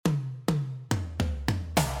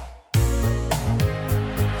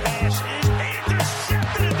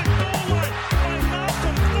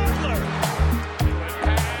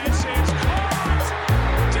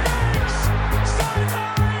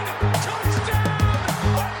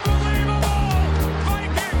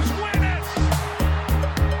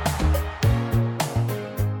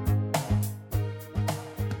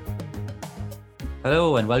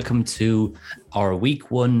and welcome to our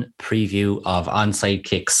week 1 preview of Onside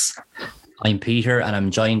Kicks. I'm Peter and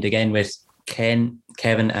I'm joined again with Ken,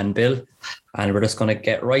 Kevin and Bill, and we're just going to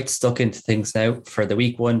get right stuck into things now for the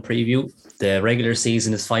week 1 preview. The regular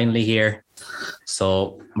season is finally here,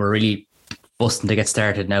 so we're really busting to get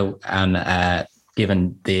started now and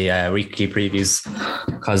given the weekly previews,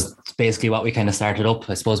 because it's basically what we kind of started up,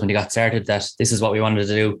 I suppose, when you got started, that this is what we wanted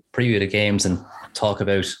to do, preview the games and talk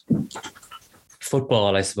about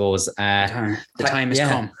football, I suppose. The time has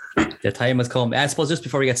come. The time has come. I suppose just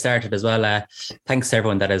before we get started as well, thanks to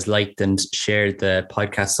everyone that has liked and shared the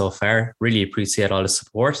podcast so far. Really appreciate all the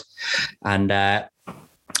support. And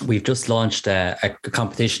we've just launched a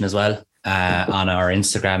competition as well on our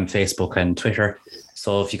Instagram, Facebook and Twitter.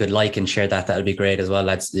 So if you could like and share that, that would be great as well.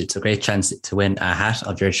 It's a great chance to win a hat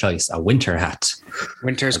of your choice, a winter hat.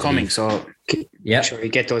 Winter's coming, so make sure you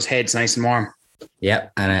get those heads nice and warm. Yeah,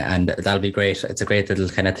 and that'll be great. It's a great little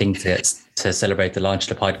kind of thing to celebrate the launch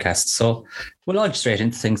of the podcast. So we'll launch straight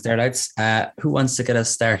into things there, lads. Who wants to get us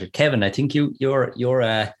started? Kevin, I think you're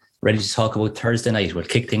ready to talk about Thursday night. We'll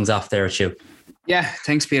kick things off there with you. Yeah,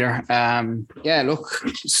 thanks, Peter. Look,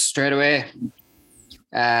 straight away,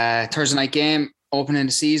 Thursday night game, opening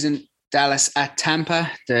the season, Dallas at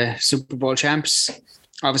Tampa, the Super Bowl champs.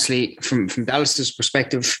 Obviously, from Dallas's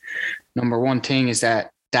perspective, number one thing is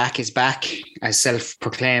that Dak is back, as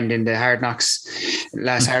self-proclaimed in the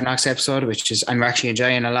last Hard Knocks episode, which is I'm actually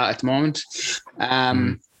enjoying a lot at the moment.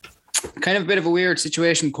 Kind of a bit of a weird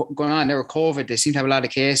situation going on there with COVID. They seem to have a lot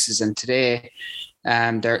of cases, and today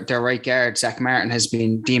their right guard, Zach Martin, has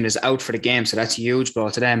been deemed as out for the game, so that's a huge blow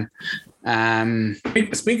to them.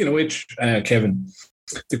 Speaking of which, Kevin,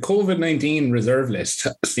 the COVID-19 reserve list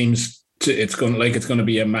seems it's going to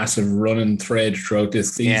be a massive running thread throughout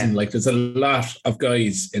this season. Yeah. Like there's a lot of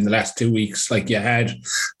guys in the last 2 weeks. Like you had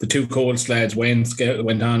the 2 Colts lads, Wayne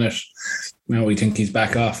went on it. Now we think he's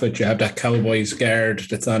back off it. You have that Cowboys guard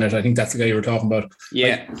that's on it. I think that's the guy you were talking about.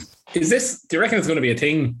 Yeah. Like, do you reckon it's going to be a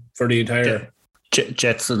thing for the entire...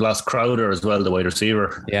 Jets have lost Crowder as well, the wide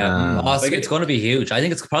receiver. Yeah, it's going to be huge. I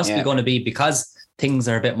think it's possibly going to be, because things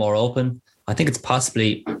are a bit more open, I think it's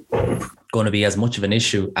possibly going to be as much of an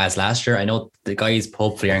issue as last year. I know the guys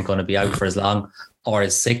hopefully aren't going to be out for as long or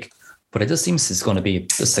as sick, but it just seems it's going to be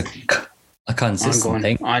just a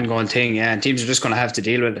consistent ongoing thing. Yeah, and teams are just going to have to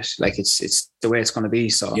deal with it. Like it's the way it's going to be.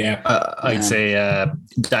 So yeah, I'd say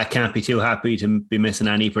that can't be too happy to be missing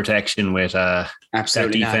any protection with that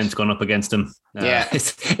defense going up against them.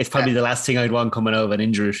 It's probably the last thing I'd want coming out of an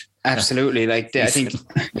injury. Absolutely. Like I think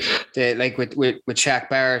with Shaq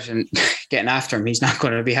Barrett and getting after him, he's not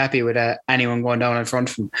going to be happy with anyone going down in front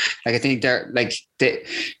of him. Like I think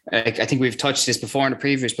I think we've touched this before in the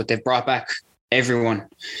previews, but they've brought back everyone,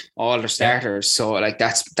 all their starters. So like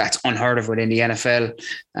that's unheard of within the NFL.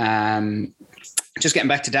 Just getting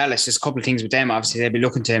back to Dallas, just a couple of things with them. Obviously, they'll be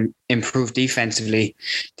looking to improve defensively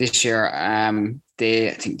this year. I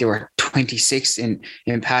think they were 26 in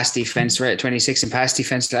pass defense, right? 26 in pass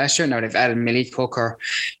defense last year. Now they've added Malik Hooker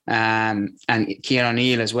and Keanu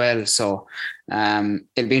O'Neal as well. So it'll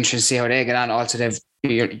be interesting to see how they get on. Also, they've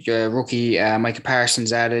your rookie Micah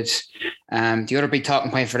Parsons added. The other big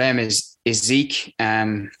talking point for them is Zeke.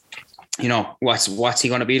 What's he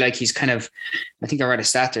going to be like? He's kind of, I think I read a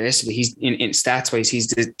stat there yesterday. He's in stats wise, he's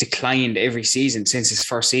declined every season since his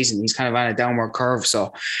first season. He's kind of on a downward curve.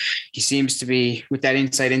 So he seems to be, with that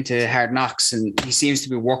insight into Hard Knocks, and he seems to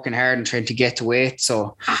be working hard and trying to get to weight.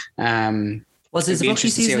 So was his rookie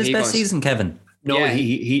season his best season, Kevin? No, yeah.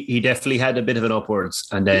 he definitely had a bit of an upwards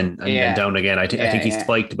and then down again. I think he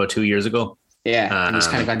spiked about 2 years ago. Yeah, and he's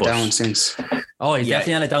kind of gone down since. Oh, he's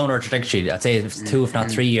definitely on a downward trajectory. I'd say it's 2, if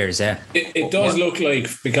not 3 years. Yeah, it does look like,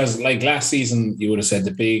 because like last season, you would have said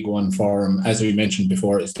the big one for him, as we mentioned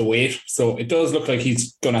before, is the weight. So it does look like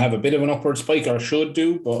he's going to have a bit of an upward spike, or should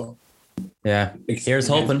do. But yeah, here's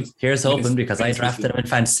hoping because I drafted him in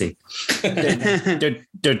fantasy.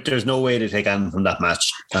 There's no way to take on from that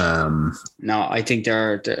match. No, I think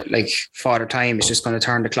they're like Father Time is just going to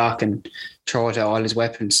turn the clock and throw out all his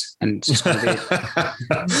weapons, and it's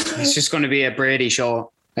just going to be a Brady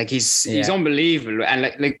show. Like he's unbelievable, and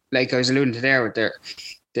like I was alluding to there with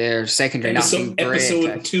their secondary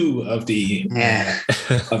episode 2 of the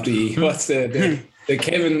what's the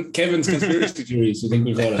Kevin's conspiracy theories, I think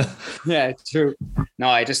we call it. Yeah, true. No,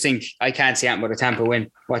 I just think I can't see anything but a Tampa win.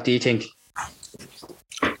 What do you think?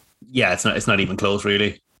 Yeah, it's not even close,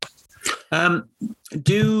 really.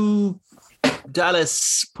 Do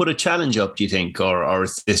Dallas put a challenge up, do you think, or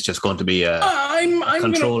is this just going to be a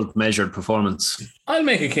controlled, measured performance? I'll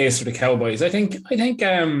make a case for the Cowboys. I think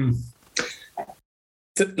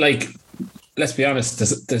let's be honest,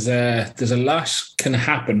 there's a lot can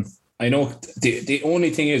happen. I know the only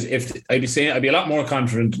thing is, if I'd be a lot more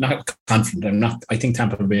confident. Not confident. I'm not. I think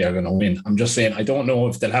Tampa Bay are going to win. I'm just saying I don't know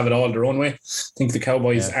if they'll have it all their own way. I think the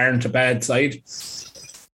Cowboys aren't a bad side.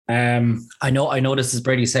 I know this is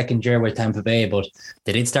Brady's second year with Tampa Bay, but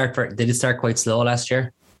they did start quite slow last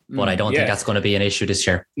year. But I don't think that's going to be an issue this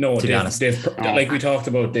year. No, to be honest, they've like we talked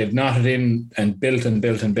about, they've knotted in and built.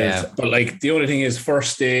 Yeah. But like the only thing is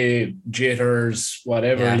first day jitters,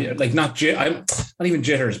 whatever. Yeah. Like not even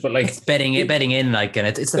jitters, but like it's betting in like, and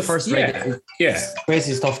it's the first.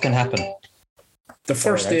 Crazy stuff can happen. The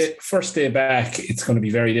first day back, it's going to be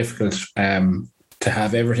very difficult to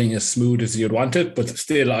have everything as smooth as you'd want it. But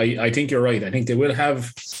still, I think you're right. I think they will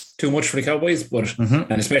have too much for the Cowboys, but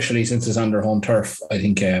and especially since it's on their home turf, I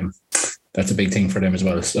think that's a big thing for them as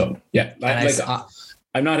well. So yeah,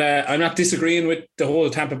 I'm not disagreeing with the whole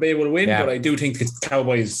Tampa Bay will win, but I do think the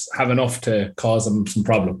Cowboys have enough to cause them some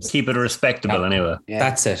problems. Keep it respectable anyway. Yeah.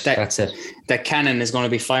 That's it. That cannon is going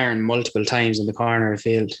to be firing multiple times in the corner of the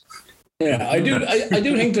field. Yeah, I do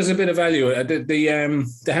think there's a bit of value. The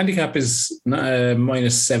handicap is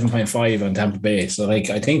minus 7.5 on Tampa Bay, so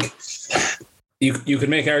like I think. You could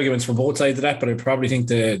make arguments for both sides of that, but I probably think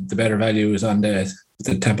the better value is on the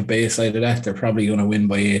Tampa Bay side of that. They're probably going to win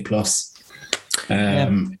by 8+.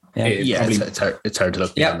 It's hard to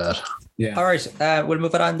look beyond that. Yeah. All right, we'll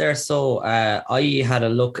move it on there. So I had a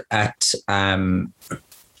look at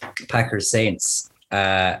Packers Saints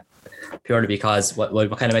purely because we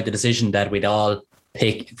kind of made the decision that we'd all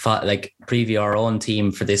preview our own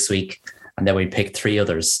team for this week. And then we picked 3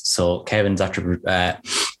 others. So Kevin's after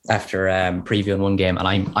previewing one game, and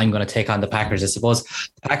I'm going to take on the Packers. I suppose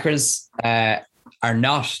the Packers are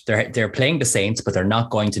not. They're playing the Saints, but they're not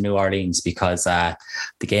going to New Orleans because the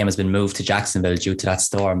game has been moved to Jacksonville due to that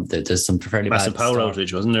storm. There's some fairly massive power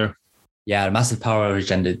outage, wasn't there? Yeah, a massive power outage,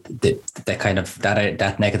 and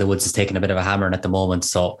that neck of the woods is taking a bit of a hammering at the moment.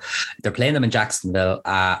 So they're playing them in Jacksonville.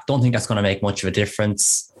 Don't think that's going to make much of a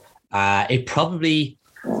difference. It probably.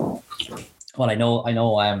 Well, I know.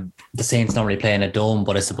 The Saints not really playing a dome,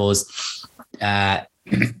 but I suppose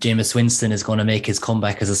Jameis Winston is going to make his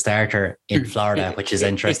comeback as a starter in Florida, which is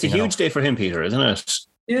interesting. It's a huge day for him, Peter, isn't it?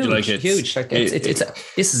 Huge. Like this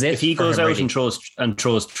is it. If he goes out and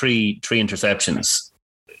throws three interceptions,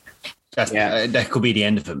 that could be the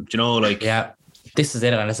end of him. Do you know, like this is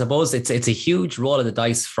it, and I suppose it's a huge roll of the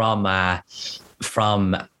dice from the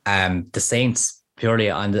Saints. Purely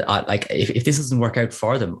on if this doesn't work out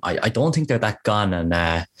for them, I don't think they're that gone on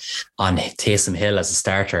Taysom Hill as a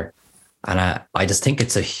starter, and I just think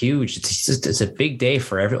it's a big day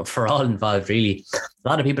for all involved. Really, a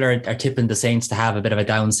lot of people are tipping the Saints to have a bit of a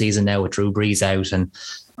down season now with Drew Brees out, and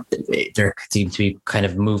they seem to be kind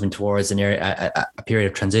of moving towards a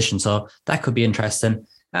period of transition. So that could be interesting.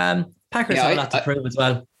 Packers have a lot to prove as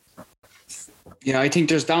well. Yeah, I think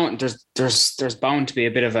there's bound to be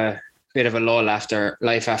a bit of a lull after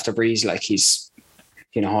Breeze. Like he's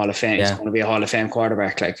Hall of Fame. He's going to be a Hall of Fame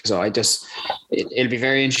quarterback. Like, so it'll be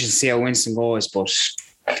very interesting to see how Winston goes, but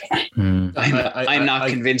I'm not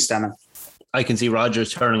convinced on him. I can see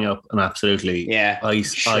Rodgers turning up an absolutely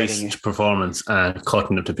iced performance and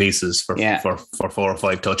cutting it to pieces for 4 or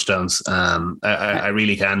 5 touchdowns. I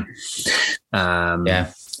really can.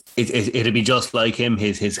 It'd be just like him,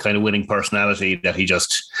 his kind of winning personality that he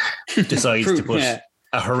just decides to put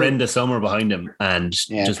a horrendous summer behind him and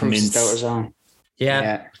just mince.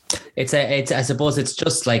 It's I suppose it's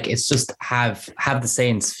just have the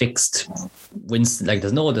Saints fixed Winston. Like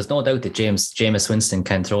there's no doubt that Jameis Winston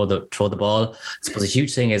can throw the ball. I suppose the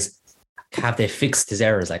huge thing is, have they fixed his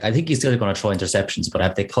errors? Like I think he's still going to throw interceptions, but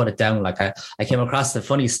have they cut it down? Like I came across the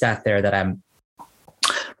funny stat there that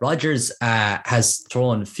Rodgers has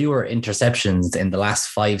thrown fewer interceptions in the last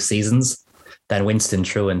 5 seasons than Winston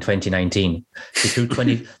threw in 2019. He threw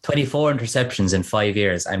 24 interceptions in 5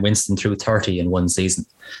 years, and Winston threw 30 in 1 season.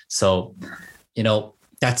 So,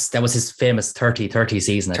 that was his famous 30-30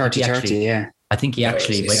 season. I think he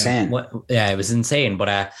actually it was insane.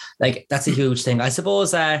 But that's a huge thing. I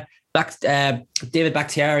suppose David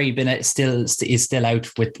Bakhtiari is still out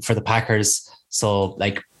for the Packers. So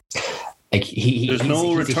there's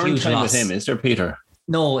no return time loss with him, is there, Peter?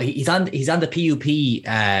 No, he's on the PUP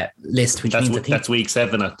list, which means that's week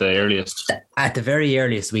 7 at the earliest. At the very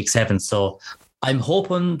earliest, week 7. So I'm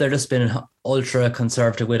hoping they're just been ultra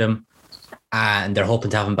conservative with him, and they're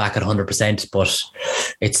hoping to have him back at 100%. But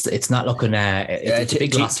it's not looking. It's a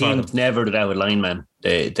big loss for them. Never did out with linemen.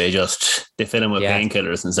 They fill him with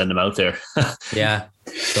painkillers and send him out there. Yeah.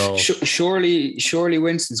 So surely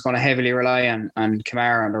Winston's going to heavily rely on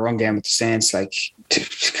Kamara on the run game with the Saints, like to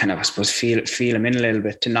kind of, I suppose, feel him in a little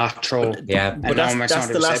bit to not throw. Yeah, but that's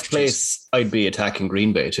the last place I'd be attacking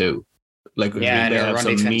Green Bay too. Like Green Bay have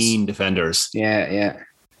some defense. Mean defenders. Yeah.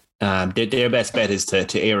 Their best bet is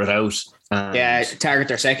to air it out. Target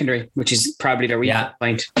their secondary, which is probably their weak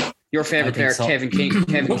point. Your favorite player, so. Kevin King.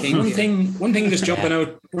 One thing that's jumping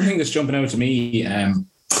out to me,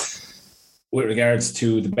 with regards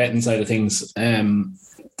to the betting side of things,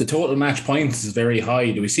 the total match points is very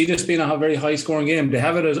high. Do we see this being a very high scoring game? They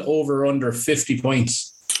have it as over under 50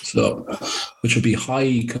 points, so which would be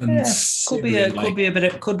high. Could be a bit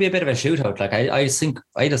of a shootout. Like I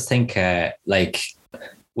just think like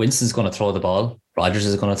Winston's going to throw the ball. Rodgers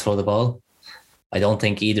is going to throw the ball. I don't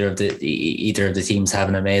think either of the teams have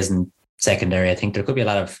an amazing secondary. I think there could be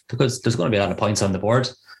there's going to be a lot of points on the board.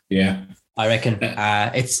 Yeah, I reckon I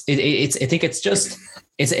think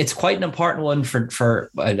it's quite an important one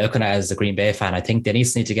for looking at it as a Green Bay fan. I think they need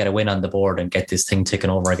to get a win on the board and get this thing ticking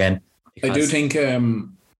over again. I do think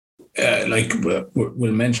like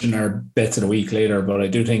we'll mention our bets of the week later, but I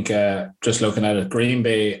do think just looking at it, Green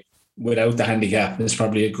Bay without the handicap is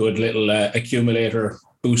probably a good little accumulator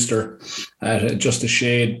booster at just a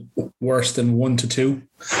shade worse than 1-2.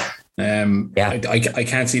 I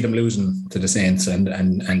can't see them losing to the Saints and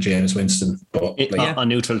Jameis Winston, but on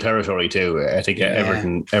neutral territory too. I think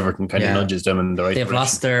Everton kind of nudges them in the right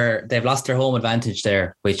direction. They've lost their home advantage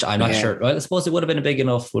there, which I'm not sure. Well, I suppose it would have been big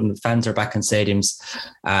enough when fans are back in stadiums.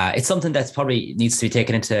 It's something that's probably needs to be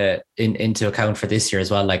taken into account for this year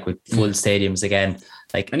as well, like with full stadiums again.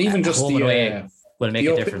 Like, and even just home and away will make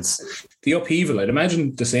a difference. The upheaval, I'd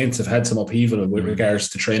imagine the Saints have had some upheaval with regards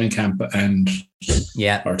to training camp and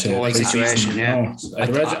or to situation. I'd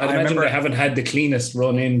imagine they haven't had the cleanest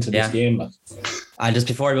run into this game. And just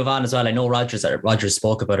before we move on as well, I know Rodgers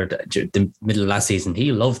spoke about it the middle of last season.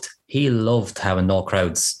 He loved having no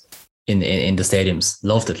crowds in the stadiums.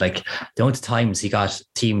 Loved it. Like the only times he got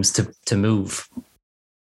teams to move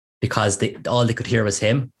because all they could hear was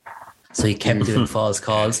him. So he kept doing false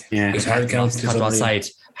calls. Yeah, his hard counts outside.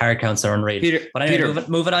 Hard counts are unreal. But anyway,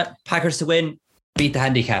 moving on. Packers to win, beat the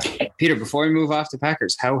handicap. Peter, before we move off the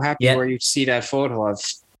Packers, how happy were you to see that photo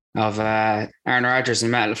of Aaron Rodgers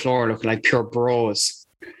and Matt LaFleur looking like pure bros?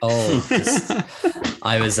 Oh,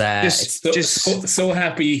 I was just so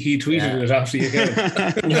happy he tweeted it after you go.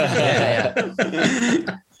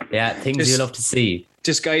 Yeah, things you love to see.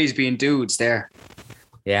 Just guys being dudes there.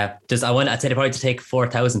 Yeah, I'd say they probably take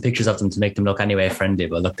 4,000 pictures of them to make them look anyway friendly,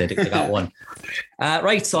 but look, they got one.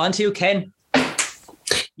 Right, so on to you, Ken.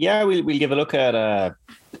 Yeah, we'll give a look at I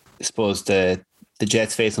suppose the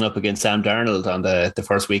Jets facing up against Sam Darnold on the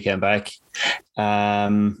first weekend back. It's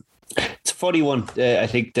a funny one. I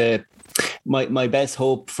think my best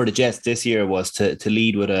hope for the Jets this year was to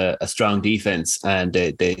lead with a strong defense, and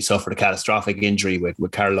they suffered a catastrophic injury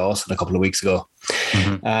with Carl Lawson a couple of weeks ago.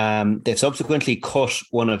 Mm-hmm. They've subsequently cut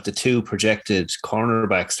one of the two projected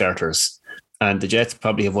cornerback starters, and the Jets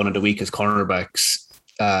probably have one of the weakest cornerbacks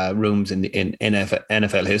rooms in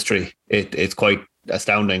NFL history. It's quite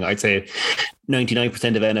astounding. I'd say 99%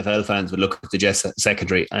 of NFL fans would look at the Jets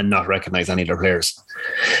secondary and not recognize any of their players.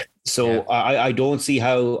 So I don't see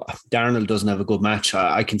how Darnold doesn't have a good match.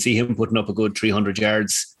 I can see him putting up a good 300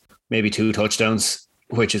 yards, maybe 2 touchdowns,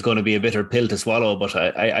 which is going to be a bitter pill to swallow, but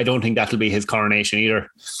I don't think that'll be his coronation either.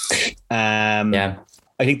 I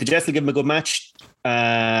think the Jets will give him a good match.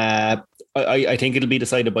 I think it'll be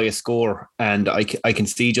decided by a score, and I can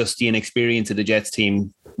see just the inexperience of the Jets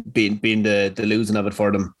team being the losing of it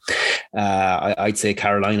for them. I'd say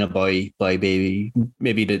Carolina by maybe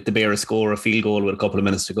the Bears score a field goal with a couple of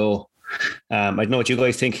minutes to go. I don't know what you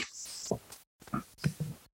guys think.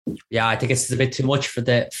 Yeah, I think it's a bit too much for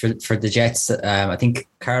the Jets. I think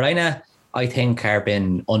Carolina, are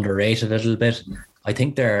being underrated a little bit. I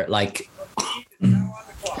think they're not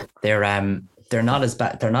as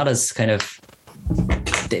bad. They're not as kind of.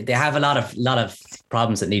 They have a lot of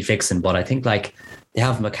problems that need fixing, but I think they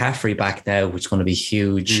have McCaffrey back now, which is going to be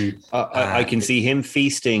huge. I can see him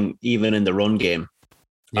feasting even in the run game.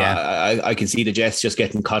 Yeah, I can see the Jets just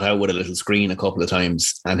getting caught out with a little screen a couple of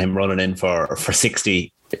times and him running in for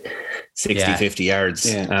 60, 50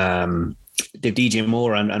 yards. Yeah. They've DJ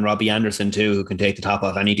Moore and Robbie Anderson too, who can take the top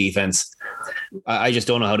off any defense. I just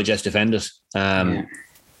don't know how to just defend it.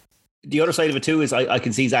 The other side of it too is I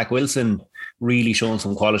can see Zach Wilson really showing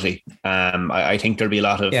some quality. I think there'll be a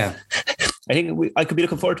lot of. Yeah. I think I could be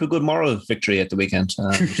looking forward to a good moral victory at the weekend.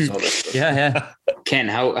 Ken,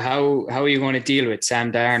 how are you going to deal with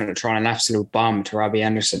Sam Darnold throwing an absolute bomb to Robbie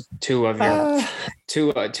Anderson? Two of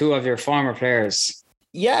your former players.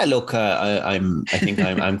 Yeah, look, I think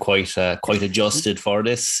I'm quite adjusted for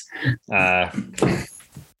this. I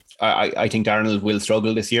think Darnold will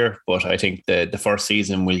struggle this year, but I think the first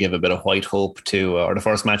season will give a bit of white hope or the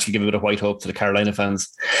first match will give a bit of white hope to the Carolina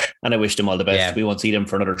fans, and I wish them all the best. Yeah. We won't see them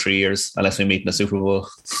for another 3 years unless we meet in the Super Bowl.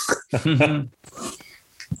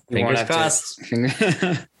 Fingers crossed.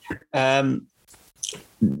 Nothing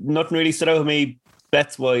really stood out with me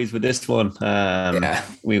bets wise with this one.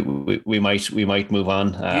 We might move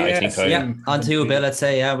on. I think on to you, Bill. I'd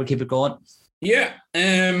say we'll keep it going. Yeah.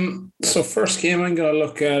 So first game I'm going to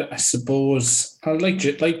look at, I suppose, I like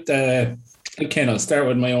Ken. I'll start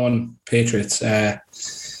with my own Patriots. They're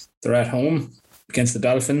at home against the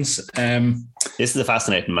Dolphins. This is a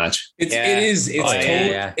fascinating match. It is.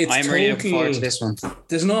 I'm really looking forward to this one.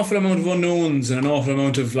 There's an awful amount of unknowns and an awful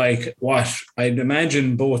amount of what I'd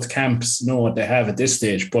imagine both camps know what they have at this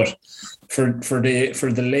stage, but for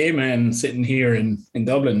the layman sitting here in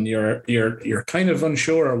Dublin, you're kind of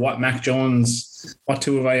unsure what Mac Jones, what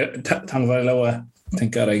Tagovailoa.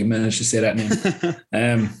 Thank God I managed to say that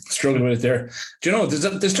name. Struggled with it there. Do you know?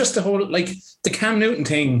 There's just a whole the Cam Newton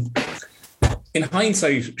thing. In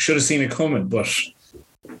hindsight, should have seen it coming, but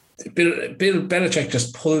Bill Belichick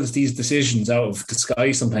just pulls these decisions out of the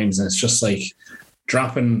sky sometimes, and it's just like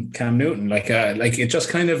dropping Cam Newton. It just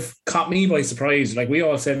kind of caught me by surprise. Like we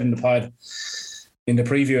all said in the pod, in the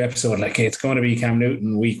preview episode, hey, it's going to be Cam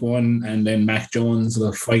Newton week 1, and then Mac Jones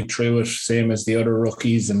will fight through it, same as the other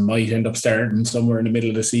rookies, and might end up starting somewhere in the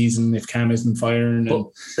middle of the season if Cam isn't firing.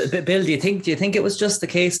 But Bill, do you think it was just the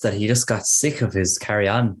case that he just got sick of his carry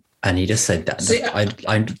on? And he just said that.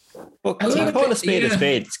 Well, call a spade a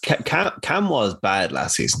spade. Cam was bad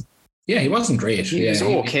last season. Yeah, he wasn't great. He was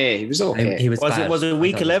okay. He was okay. Was it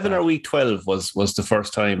week 11 or week 12 was the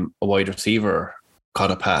first time a wide receiver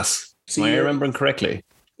caught a pass? Am I remembering correctly?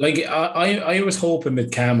 I was hoping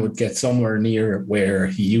that Cam would get somewhere near where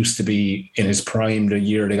he used to be in his prime the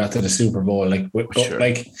year they got to the Super Bowl. That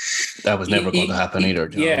was never going to happen either.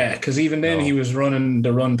 Yeah, because even then he was running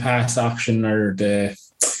the run pass option or the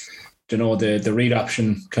read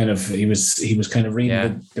option kind of. He was kind of reading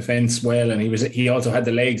the defense well, and he also had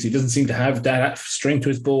the legs. He doesn't seem to have that string to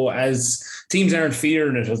his bow, as teams aren't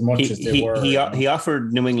fearing it as much as they were. He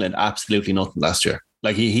offered New England absolutely nothing last year.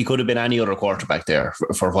 He could have been any other quarterback there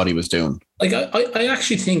for what he was doing. I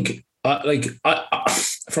actually think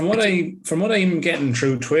from what I'm getting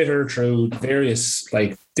through Twitter, through various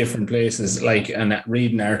different places, and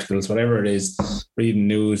reading articles, whatever it is, reading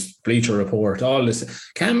news, Bleacher Report, all this,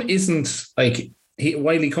 Cam isn't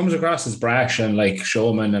while he comes across as brash and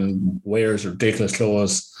showman and wears ridiculous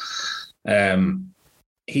clothes,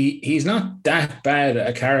 he's not that bad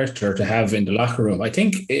a character to have in the locker room. I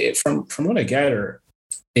think from what I gather,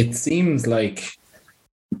 it seems like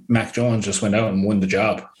Mac Jones just went out and won the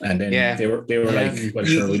job, and then they were well,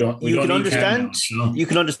 sure, we don't understand. You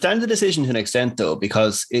can understand the decision to an extent, though,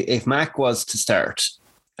 because if Mac was to start,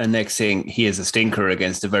 and next thing he is a stinker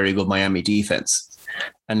against a very good Miami defense,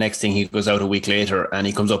 and next thing he goes out a week later and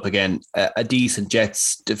he comes up again a decent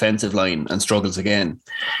Jets defensive line and struggles again,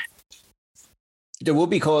 there would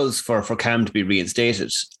be cause for Cam to be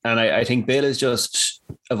reinstated, and I think Bill is just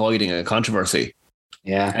avoiding a controversy.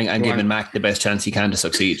 Yeah, and giving Mac the best chance he can to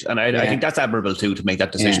succeed, and I think that's admirable too, to make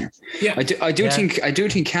that decision. Yeah, I do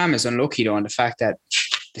think Cam is unlucky though on the fact that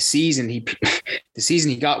the season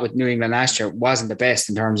he got with New England last year wasn't the best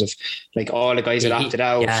in terms of all the guys that opted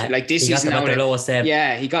out. Yeah, this season now,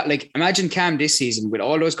 he got imagine Cam this season with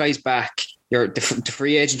all those guys back. The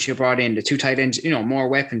free agents you brought in, the 2 tight ends, more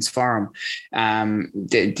weapons for him.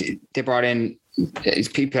 They brought in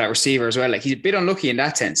people at receiver as well. He's a bit unlucky in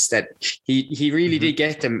that sense that he really did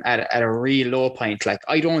get them at a real low point.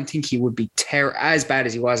 I don't think he would be as bad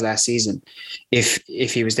as he was last season if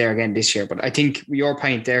he was there again this year. But I think your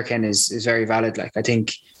point there, Ken, is very valid. I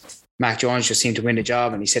think Mac Jones just seemed to win the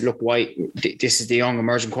job, and he said, "Look, why this is the young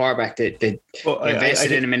emerging quarterback that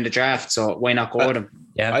invested in him in the draft, so why not go with him?"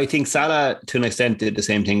 Yeah, I think Salah to an extent did the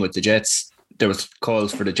same thing with the Jets. There was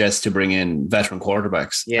calls for the Jets to bring in veteran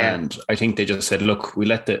quarterbacks, and I think they just said, "Look, we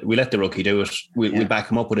let the rookie do it. We'll back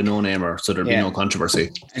him up with a no-namer, so there'll be no controversy."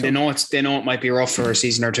 And they know it might be rough for a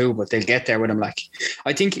season or two, but they'll get there with him.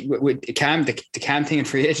 I think with Cam, the Cam thing in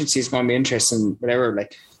free agency is going to be interesting. Whatever.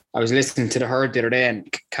 I was listening to the Herd the other day,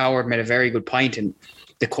 and Coward made a very good point, and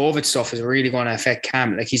the COVID stuff is really going to affect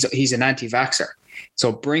Cam. He's an anti-vaxxer,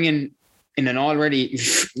 so bringing in an already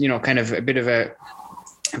kind of a bit of a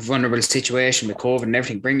vulnerable situation with COVID and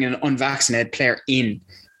everything, bringing an unvaccinated player in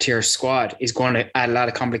tier squad is going to add a lot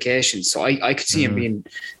of complications. So I could see him being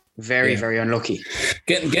very, very unlucky.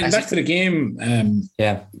 Getting back to the game,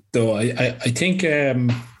 though, I think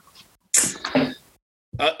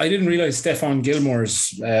I didn't realize Stephon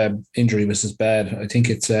Gilmore's injury was as bad. I think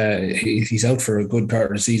it's he's out for a good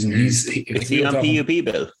part of the season. Is he on PUP,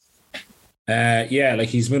 Bill?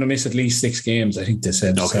 He's going to miss at least 6 games, I think they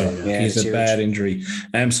said. Okay. So he's a bad injury.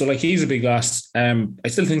 So he's a big loss. I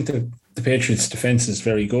still think the Patriots' defense is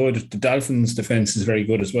very good. The Dolphins' defense is very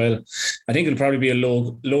good as well. I think it'll probably be a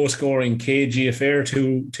low scoring, cagey affair. It's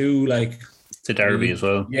a derby as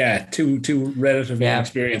well. Yeah, two relatively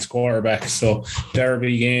inexperienced quarterbacks. So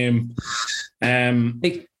derby game.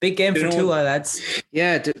 Big game for two lads.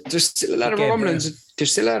 Yeah, there's still a lot of rumblings. Yeah.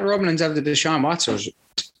 There's still a lot of rumblings of the Deshaun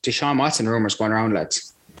Watson rumors going around,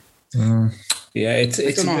 lads. Yeah,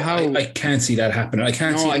 I can't see that happening. I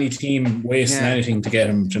can't see any team wasting anything to get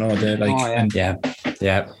him.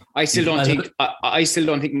 I still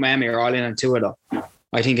don't think Miami are all in on Tua though.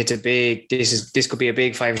 I think it's this could be a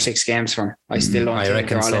big 5 or 6 games for him. I still don't think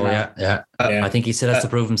they're all in. Yeah. I think he still has to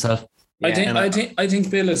prove himself. I think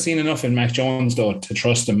Bill has seen enough in Mac Jones though to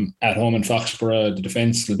trust him at home in Foxborough. The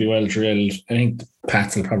defense will be well drilled. I think the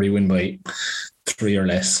Pats will probably win by 3 or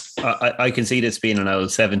less. I can see this being an old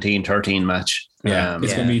 17-13 match.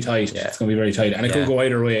 It's going to be tight. Yeah. It's going to be very tight. And it could go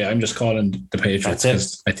either way. I'm just calling the Patriots.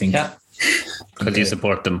 I think. Yeah. Because you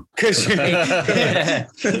support them. Because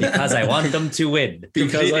I want them to win.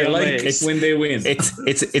 Because I like when they win.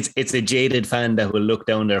 It's a jaded fan that will look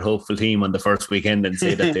down their hopeful team on the first weekend and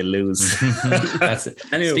say that they'll lose. That's it.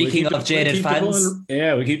 Anyway, speaking of jaded fans,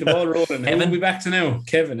 we keep the ball rolling. Who will be back to now?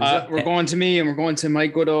 Kevin. We're going to me, and we're going to my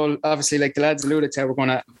good old. Obviously, like the lads alluded to, we're going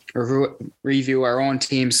to review our own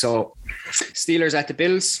team. So, Steelers at the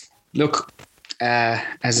Bills. Look, as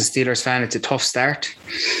a Steelers fan, it's a tough start.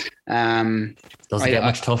 Doesn't get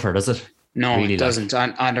much tougher, does it? No, really, it doesn't.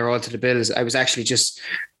 On the road to the Bills, I was actually just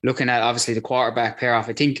looking at obviously the quarterback pair off.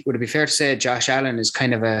 I think would it be fair to say Josh Allen is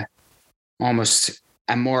kind of almost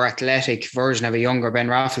a more athletic version of a younger Ben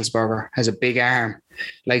Roethlisberger. Has a big arm,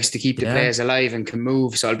 likes to keep the plays alive and can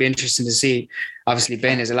move. So it'll be interesting to see. Obviously,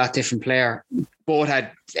 Ben is a lot different player. Both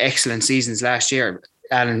had excellent seasons last year.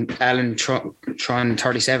 Allen trying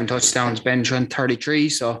 37 touchdowns, Ben trying 33.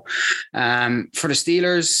 So for the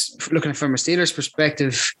Steelers, looking from a Steelers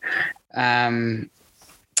perspective, I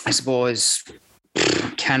suppose,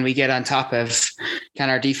 can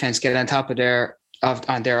our defense get on top of their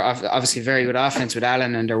obviously very good offense with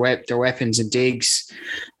Allen and their weapons and Diggs.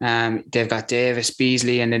 They've got Davis,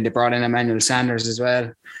 Beasley, and then they brought in Emmanuel Sanders as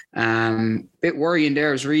well. Bit worrying there.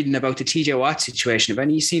 I was reading about the TJ Watt situation.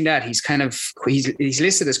 Have you seen that? He's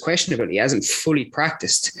listed as questionable. He hasn't fully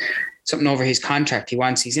practiced. Something over his contract.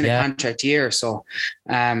 He's in a contract year, so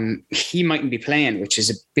he mightn't be playing, which is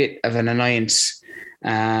a bit of an annoyance.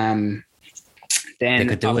 Then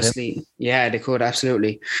obviously, they could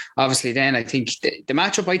absolutely. Obviously, then I think the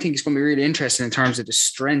matchup is going to be really interesting in terms of the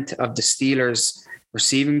strength of the Steelers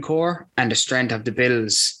receiving core and the strength of the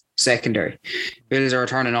Bills secondary. Bills are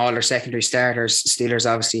returning all their secondary starters. Steelers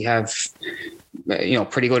obviously have,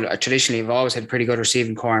 pretty good. Traditionally, have always had pretty good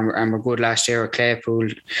receiving core, and were good last year with Claypool,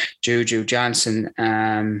 Juju, Johnson,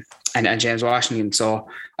 and James Washington. So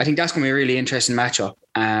I think that's going to be a really interesting matchup.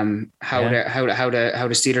 How the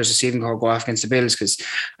Steelers receiving core go off against the Bills, because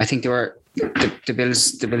I think the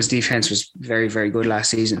Bills defense was very, very good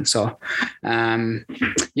last season. So I'd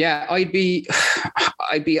be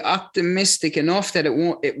optimistic enough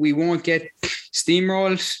that we won't get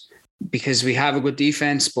steamrolled because we have a good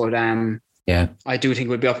defense, but I do think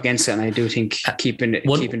we'll be up against it, and I do think keeping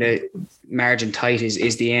the margin tight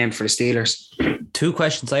is the aim for the Steelers. 2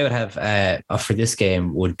 questions I would have for this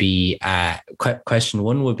game would be question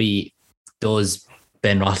 1 would be, does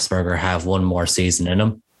Ben Roethlisberger have one more season in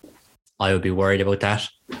him? I would be worried about that.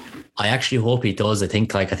 I actually hope he does. I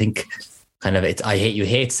think kind of it. You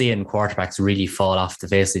hate seeing quarterbacks really fall off the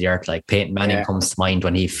face of the earth. Like Peyton Manning comes to mind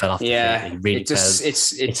when he fell off the field. He really fell.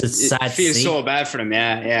 It feels so bad for him. Yeah,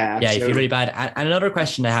 absolutely. Yeah, you feel really bad. And another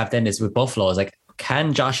question I have then is with Buffalo is like,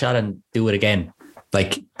 can Josh Allen do it again?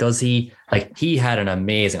 Like, does he? Like, he had an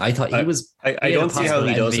amazing. I thought he was. I don't see how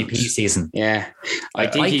he does MVP season. Yeah, I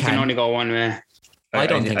think he can only go one way. I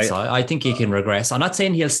don't think so. I think he can regress. I'm not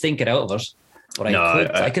saying he'll stink it out of it, but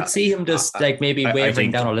I could see him just maybe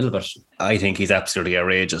wavering down a little bit. I think he's absolutely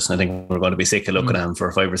outrageous. I think we're going to be sick of looking at him for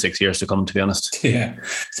 5 or 6 years to come, to be honest. Yeah,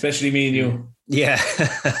 especially me and you. Yeah,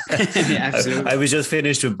 absolutely. I was just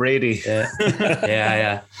finished with Brady.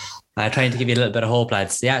 Yeah. Trying to give you a little bit of hope,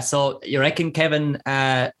 lads. Yeah, so you reckon, Kevin,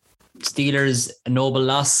 Steelers, a noble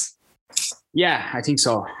loss? Yeah, I think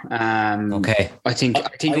so. Okay. I think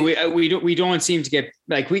we don't seem to get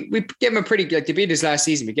like we gave him a pretty like they beat us last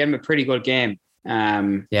season. We gave him a pretty good game.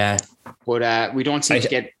 Yeah, but we don't seem to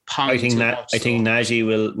get punked. I think Nagy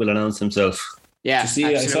will announce himself. Yeah, I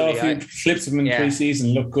saw a few clips of him in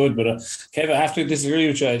pre-season, look good, but Kev, I have to disagree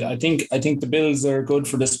with you. I think the Bills are good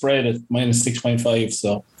for the spread at -6.5,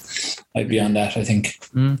 so I'd be on that. I think.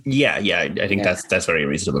 Yeah, I think that's very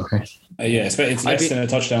reasonable. It's less than a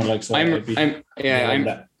touchdown. Like so, I'm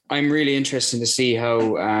really interested to see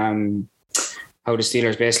how the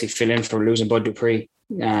Steelers basically fill in for losing Bud Dupree.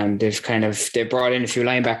 They brought in a few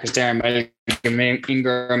linebackers there, Malcolm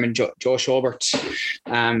Ingram and Joe Schobert.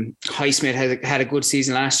 Highsmith had a good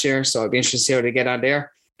season last year, so I'd be interested to see how they get on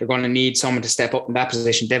there. They're going to need someone to step up in that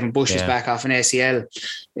position. Devin Bush is back off an ACL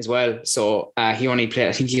as well, so he's only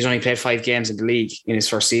played 5 games in the league in his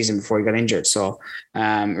first season before he got injured. So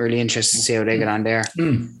really interested to see how they get on there.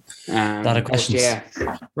 A lot of questions.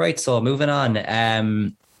 Right, so moving on.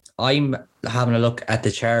 I'm having a look at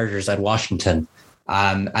the Chargers at Washington.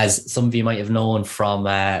 As some of you might have known from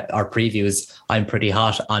our previews, I'm pretty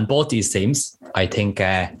hot on both these teams. I think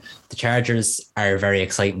the Chargers are a very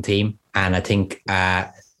exciting team, and I think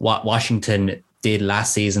what Washington did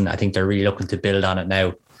last season, I think they're really looking to build on it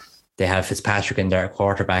now. They have Fitzpatrick in their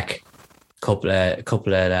quarterback, couple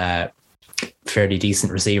of fairly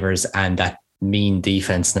decent receivers, and that mean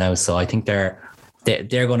defense now. So I think they're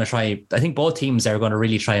going to try. I think both teams are going to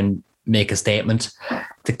really try and make a statement.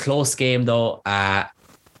 The close game, though,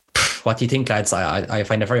 what do you think, lads? I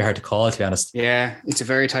find it very hard to call, to be honest. Yeah, it's a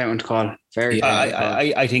very tight one to call.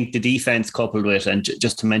 I think the defense coupled with, and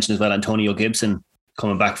just to mention as well, Antonio Gibson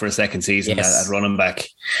coming back for a second season at running back.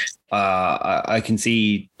 I can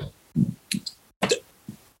see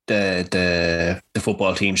the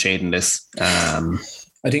football team shading this.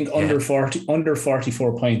 I think under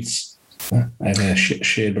 44 points. I have a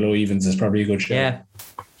shade below evens is probably a good shade. Yeah.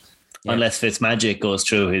 Unless Fitzmagic goes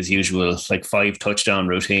through his usual 5 touchdown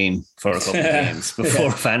routine for a couple of games before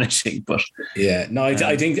vanishing. But I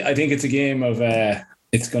think it's a game of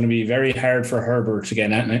it's going to be very hard for Herbert to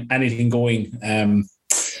get anything going.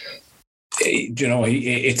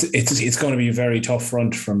 It's going to be a very tough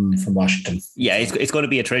front from Washington. Yeah, it's going to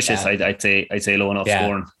be atrocious. I'd say low enough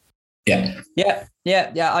scoring. Yeah.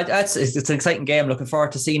 It's an exciting game. Looking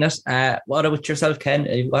forward to seeing it. What about yourself, Ken?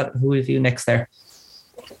 Who have you next there?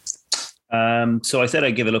 So I said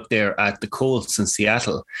I'd give a look there at the Colts in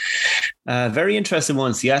Seattle. Very interesting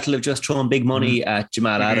one. Seattle have just thrown big money at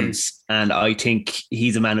Jamal Adams, and I think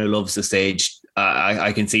he's a man who loves the stage.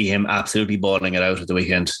 I can see him absolutely balling it out at the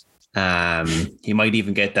weekend. He might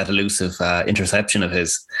even get that elusive interception of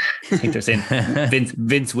his. I think they're saying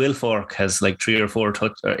Vince Wilfork has 3 or 4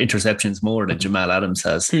 interceptions more than Jamal Adams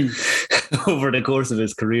has over the course of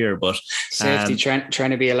his career. But safety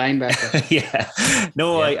trying to be a linebacker.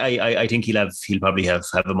 I think he'll probably have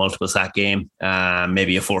a multiple sack game,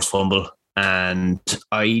 maybe a forced fumble. And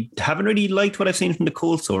I haven't really liked what I've seen from the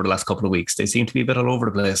Colts over the last couple of weeks. They seem to be a bit all over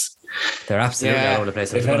the place. They're absolutely all over the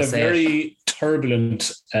place. They've had a very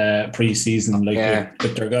turbulent pre-season,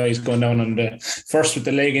 with their guys going down on first with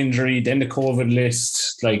the leg injury, then the COVID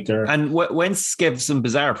list. And Wentz gave some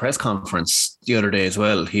bizarre press conference the other day as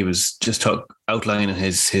well. He was just outlining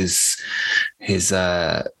his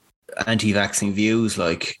anti-vaccine views.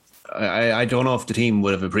 I don't know if the team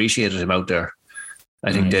would have appreciated him out there.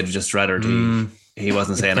 I think they'd just rather he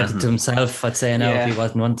wasn't saying anything to himself. I'd say now if he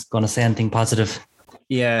wasn't going to say anything positive.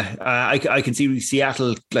 Yeah, I can see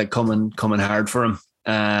Seattle coming hard for him.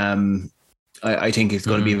 I think it's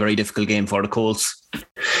going to be a very difficult game for the Colts.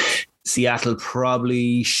 Seattle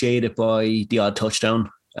probably shaded by the odd touchdown.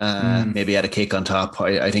 Maybe had a kick on top.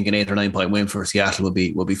 I think an 8 or 9 point win for Seattle would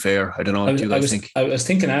be fair. I don't know what you guys think. I was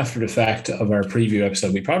thinking after the fact of our preview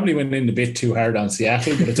episode, we probably went in a bit too hard on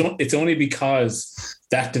Seattle, but it's only because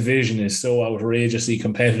that division is so outrageously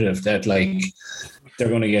competitive that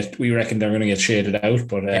we reckon they're going to get shaded out.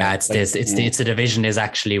 But it's the division is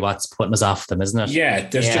actually what's putting us off them, isn't it? Yeah,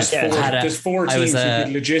 there's 4 teams who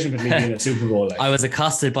could legitimately be in a Super Bowl. I was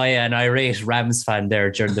accosted by an irate Rams fan there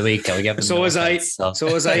during the week. So was I.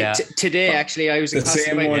 Today, actually, I was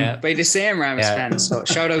accosted by the same Rams fan. So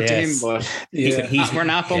shout out to him, but we're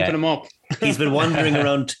not bumping him up. He's been wandering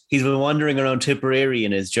around. He's been wandering around Tipperary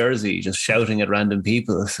in his jersey, just shouting at random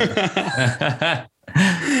people. So. But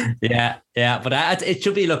it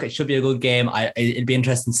should be a good game. It'd be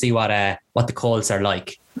interesting to see what the Colts are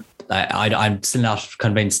like. I'm still not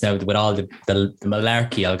convinced now with all the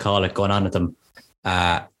malarkey, I'll call it, going on with them.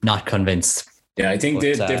 Not convinced. Yeah, I think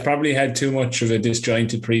they've probably had too much of a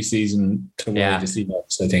disjointed preseason to worry the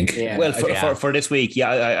Seahawks. I think. Yeah. Well, for this week,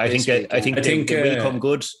 I think they will come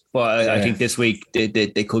good, but I think this week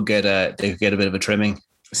they could get a bit of a trimming.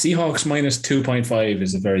 Seahawks minus 2.5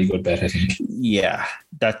 is a very good bet, I think. Yeah,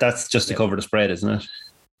 that's just to cover the spread, isn't it?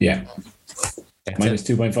 Yeah, minus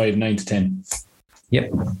 2.5, 9 to 10.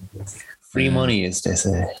 Yep. Free money, as they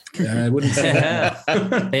say. I wouldn't say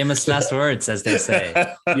that. Famous last words, as they say.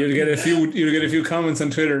 You'll get a few comments on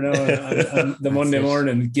Twitter now on the Monday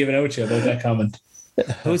morning giving out to you about that comment.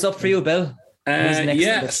 Who's up for you, Bill?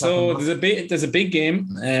 So there's a big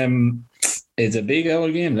game. It's a big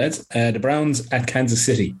old game, lads. The Browns at Kansas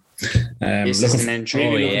City. Looking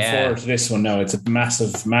forward to this one now. It's a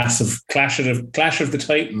massive clash of the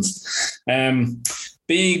Titans.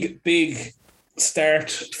 Big start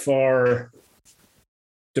for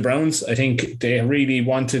the Browns. I think they really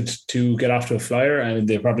wanted to get off to a flyer, and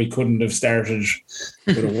they probably couldn't have started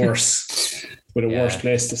with a worse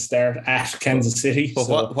place to start at Kansas City.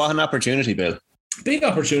 But what an opportunity, Bill. Big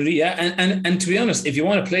opportunity, yeah. And to be honest, if you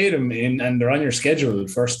want to play them in and they're on your schedule,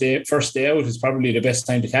 first day out is probably the best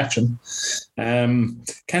time to catch them.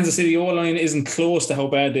 Kansas City O-line isn't close to how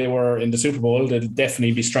bad they were in the Super Bowl. They'll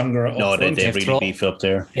definitely be stronger. No, they really beefed up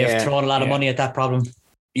there. They've thrown a lot of money at that problem.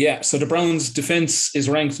 Yeah, so the Browns' defense is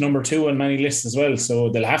ranked number 2 on many lists as well. So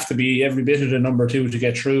they'll have to be every bit of the number 2 to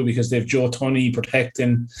get through because they've Joe Tunney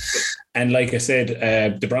protecting. And like I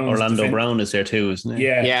said, the Browns. Orlando Brown is there too, isn't he?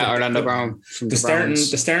 Yeah, Orlando Brown. The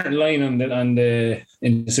starting line in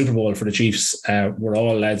the Super Bowl for the Chiefs were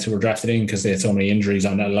all lads who were drafted in because they had so many injuries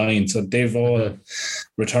on that line. So they've all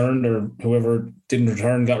returned, or whoever didn't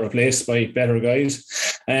return got replaced by better guys.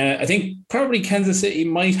 I think probably Kansas City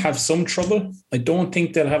might have some trouble. I don't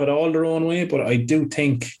think they'll have it all their own way, but I do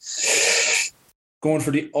think going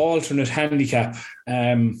for the alternate handicap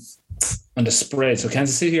on the spread. So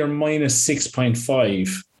Kansas City are minus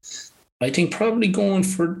 6.5. I think probably going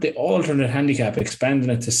for the alternate handicap, expanding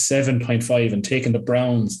it to 7.5 and taking the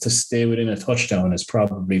Browns to stay within a touchdown is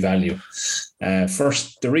probably value.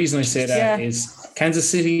 First, the reason I say that is Kansas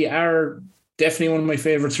City are definitely one of my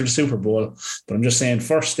favorites for the Super Bowl, but I'm just saying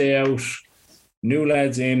first day out, new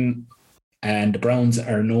lads in, and the Browns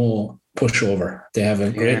are no pushover. They have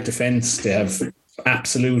a great defense. They have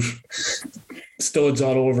absolute studs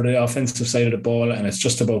all over the offensive side of the ball, and it's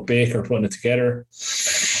just about Baker putting it together.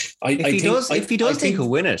 If he does, they could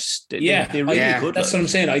win it. They really could. That's what I'm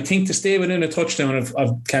saying. I think to stay within a touchdown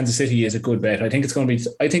of Kansas City is a good bet. I think it's going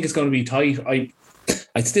to be tight.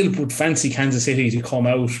 I'd still would fancy Kansas City to come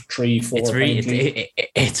out 3-4.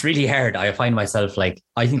 It's really hard. I find myself like,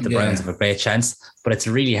 I think the Browns have a great chance, but it's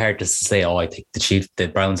really hard to say, I think the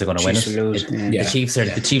Browns are going to win it. The Chiefs are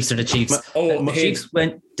the Chiefs. The Chiefs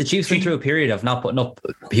went through a period of not putting up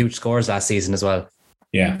huge scores last season as well.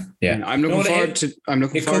 Yeah. I'm looking forward to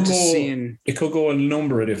seeing. It could go a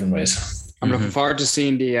number of different ways. I'm looking forward to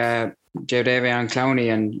seeing the Jadeveon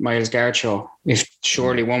Clowney and Myles Garrett show. If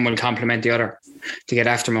surely one will complement the other to get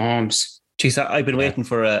after Mahomes. Jeez, I've been waiting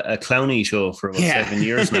for a Clowney show for about 7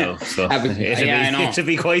 years now. So it should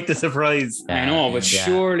be quite the surprise. I know, but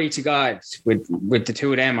surely to God, with the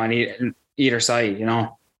two of them on either side, you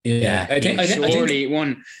know. Yeah, I think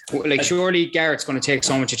surely Garrett's going to take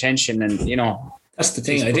so much attention, and you know. That's the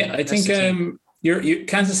thing. I think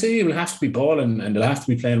Kansas City will have to be balling, and they'll have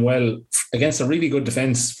to be playing well against a really good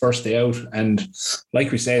defense first day out. And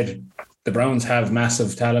like we said, the Browns have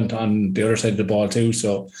massive talent on the other side of the ball too.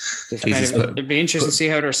 So it'd be interesting to see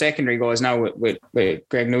how their secondary goes now with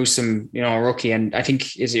Greg Newsome, you know, a rookie. And I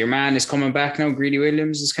think your man is coming back now. Greedy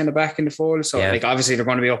Williams is kind of back in the fold. So obviously they're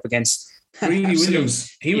going to be up against Greedy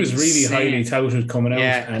Williams. He was really highly touted coming out,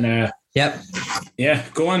 and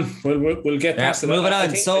go on. We'll get past it. Moving on. I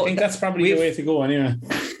think that's probably the way to go anyway.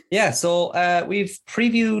 Yeah, so we've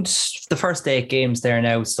previewed the first 8 games there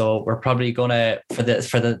now, so we're probably gonna for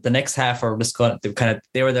the next half, we're just going to kind of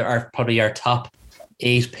probably our top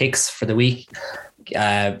 8 picks for the week,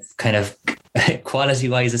 kind of quality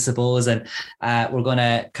wise, I suppose, and we're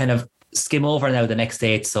gonna kind of skim over now the next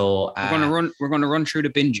 8. So we're gonna run through the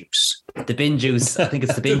bin juice. The bin juice. I think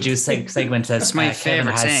it's the bin juice segment. That's my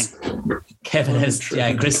favorite saying. Kevin has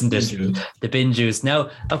christened it the bin juice. Now,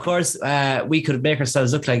 of course, we could make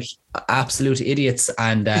ourselves look like absolute idiots,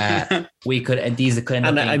 and we could. And these could end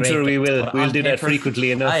up. And I'm sure we will. We'll do that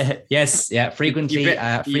frequently enough. Frequently. You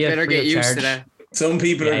better get used to that. Some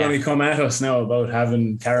people are going to come at us now about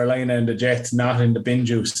having Carolina and the Jets not in the bin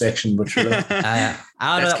juice section, but sure.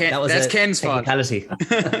 That's Ken's fault. That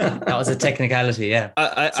was a technicality, yeah.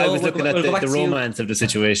 I was looking at the romance of the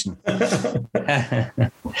situation.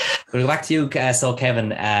 We'll go back to you. So, Kevin,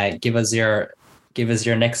 give us your give us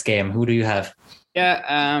your next game. Who do you have?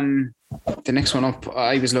 Yeah, the next one up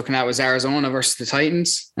I was looking at was Arizona versus the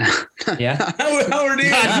Titans. Yeah. How are they?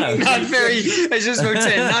 Not very. I was just about to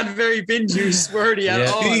say, not very binge juice wordy at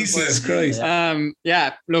all. Jesus Christ.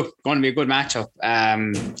 Yeah, look, going to be a good matchup.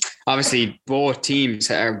 Obviously, both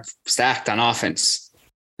teams are stacked on offense.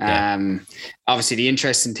 Obviously, the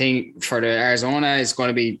interesting thing for the Arizona is going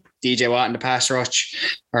to be DJ Watt in the pass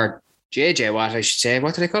rush, or JJ Watt, I should say.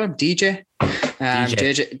 What do they call him? DJ?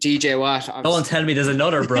 DJ Watt. Don't tell me there's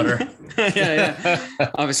another brother. yeah.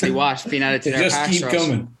 Obviously, Watt being added to their just pass keep rush.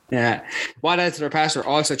 coming. Yeah. Watt added to their pass rush.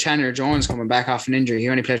 Also, Chandler Jones coming back off an injury. He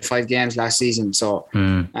only played 5 games last season. So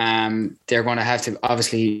they're going to have to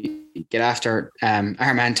obviously get after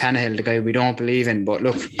our man Tannehill, the guy we don't believe in. But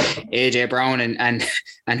look, AJ Brown and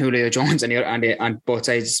Julio Jones on both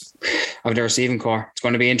sides of the receiving core. It's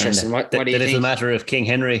going to be interesting. What do you think? The little matter of King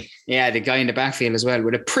Henry. Yeah, the guy in the backfield as well,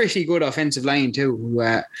 with a pretty good offensive line too, who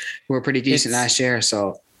were pretty decent last year.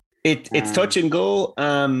 So it's touch and go.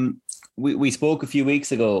 We spoke a few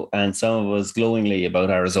weeks ago, and some of us glowingly about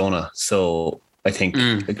Arizona. So I think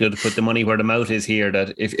it's good to put the money where the mouth is here.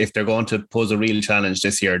 That if they're going to pose a real challenge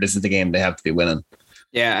this year, this is the game they have to be winning.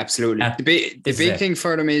 Yeah, absolutely. The big thing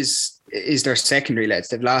for them is their secondary lads.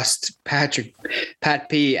 They've lost Pat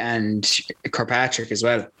P and Kirkpatrick as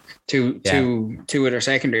well. Two of their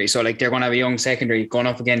secondary. So like they're going to have a young secondary going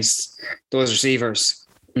up against those receivers.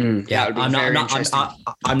 Yeah,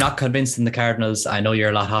 I'm not convinced in the Cardinals. I know you're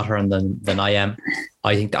a lot hotter on them than I am.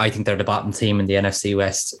 I think they're the bottom team in the NFC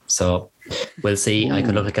West. So we'll see. I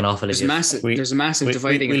could look like an awful idiot. There's a massive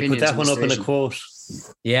dividing we'll opinions. Put that one up in a quote.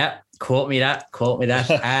 Yeah, quote me that.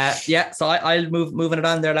 So I'll moving it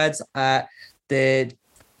on there, lads. I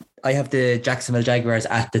have the Jacksonville Jaguars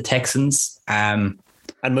at the Texans.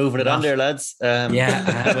 And moving it on there, lads.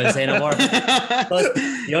 I will say no more. But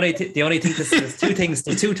the only thing, there's two things.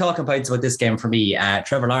 There's 2 talking points about this game for me.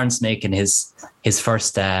 Trevor Lawrence making his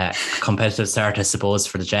first competitive start, I suppose,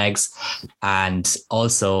 for the Jags, and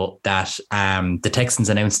also that the Texans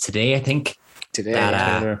announced today, I think,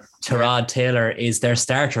 that Tyrod Taylor is their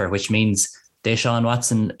starter, which means Deshaun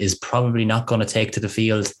Watson is probably not going to take to the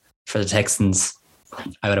field for the Texans,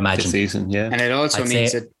 I would imagine. This season, yeah. And it also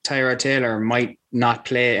means that Tyrod Taylor might not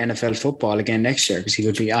play NFL football again next year because he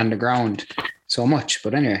would be on the ground so much.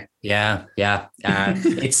 But anyway. Yeah.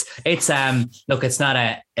 It's look, it's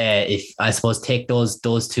not if I suppose take those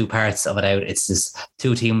 2 parts of it out, it's just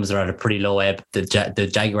 2 teams that are at a pretty low ebb. The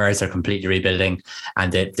Jaguars are completely rebuilding,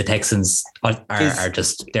 and the Texans are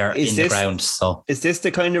just they're in the ground. So is this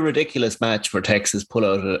the kind of ridiculous match where Texas pull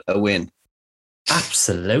out a win?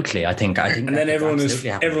 Absolutely, I think. And then everyone is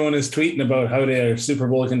tweeting about how they are Super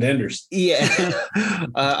Bowl contenders. Yeah,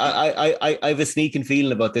 I have a sneaking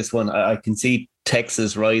feeling about this one. I can see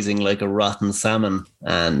Texas rising like a rotten salmon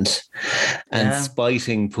and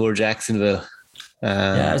spiting poor Jacksonville.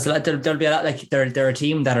 There'll be a lot, like they're a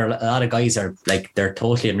team that are a lot of guys are like they're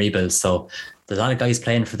totally in rebuild. So there's a lot of guys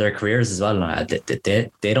playing for their careers as well.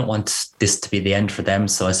 They don't want this to be the end for them.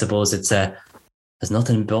 So I suppose there's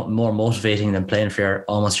nothing more motivating than playing for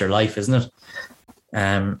almost your life, isn't it?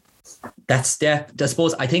 I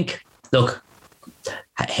suppose, I think, look,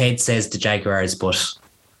 head says the Jaguars, but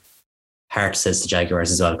heart says the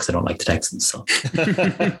Jaguars as well, because I don't like the Texans. So,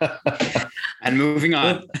 and moving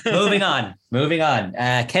on. Moving on.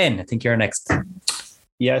 Ken, I think you're next.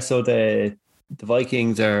 Yeah, so the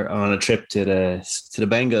Vikings are on a trip to the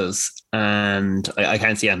Bengals, and I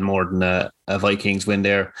can't see anything more than a Vikings win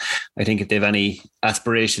there. I think if they have any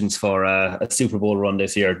aspirations for a Super Bowl run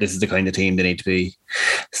this year, this is the kind of team they need to be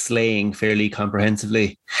slaying fairly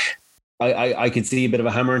comprehensively. I could see a bit of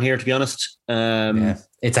a hammer in here, to be honest.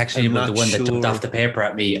 It's actually the one that jumped off the paper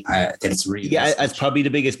at me. It's really it's probably the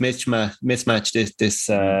biggest mismatch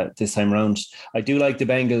this time around. I do like the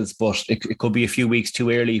Bengals, but it could be a few weeks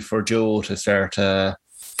too early for Joe to start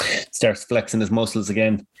flexing his muscles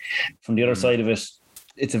again. From the other side of it,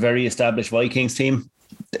 it's a very established Vikings team.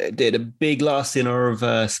 They had a big loss in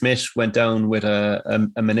Irv Smith, went down with a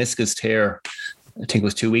meniscus tear. I think it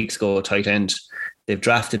was 2 weeks ago, tight end. They've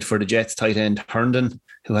drafted for the Jets tight end Herndon,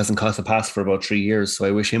 who hasn't caught a pass for about 3 years, so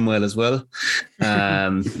I wish him well as well.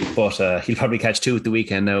 But he'll probably catch 2 at the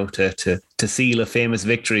weekend now to seal a famous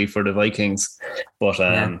victory for the Vikings. But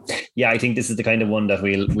I think this is the kind of one that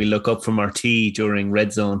we'll look up from our tea during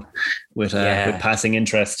Red Zone with passing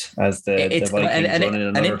interest as the Vikings run in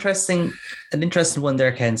another. An interesting one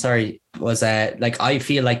there, Ken. Sorry, was I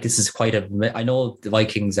feel like this is I know the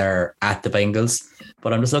Vikings are at the Bengals,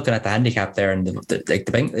 but I'm just looking at the handicap there, and the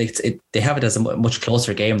Bengals, they have it as a much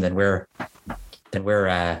closer game than we're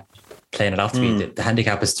playing it off to be the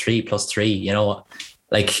handicap is 3+3.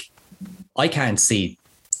 Like I can't see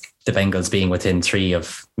the Bengals being within 3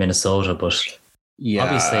 of Minnesota, but yeah,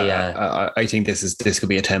 obviously, I think this could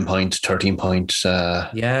be a 10-point, 13-point.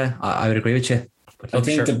 Yeah, I would agree with you. But I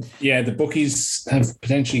think the bookies have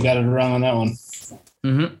potentially got it wrong on that one.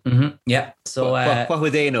 Yeah. So what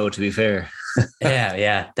would they know? To be fair,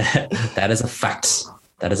 yeah, that is a fact.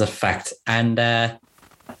 That is a fact. And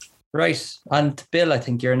right, and Bill, I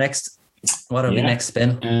think you're next. What are we next,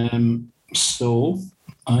 Ben? So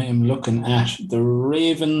I am looking at the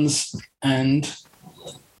Ravens and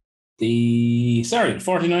the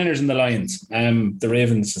 49ers and the Lions. The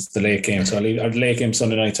Ravens is the late game, so the late game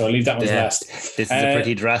Sunday night, so I'll leave that one last. This is a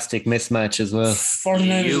pretty drastic mismatch as well.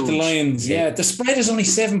 49ers with the Lions, the spread is only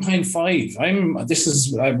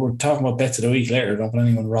 7.5. We're talking about bets of the week later. Don't let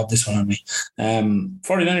anyone rob this one on me.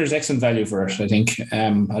 49ers excellent value for it, I think.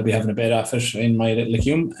 I'll be having a bet off it in my little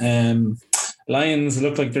account. Lions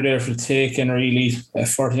look like they're there for the take, and really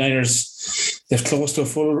 49ers, they've close to a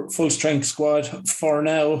full strength squad for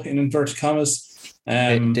now, in inverted commas.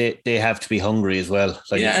 They have to be hungry as well.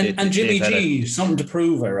 Like and Jimmy G, something to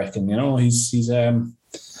prove, I reckon.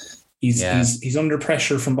 He's under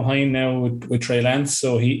pressure from behind now with Trey Lance,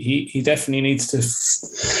 so he definitely needs to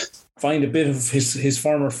find a bit of his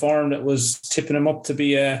former form that was tipping him up to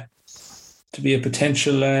be a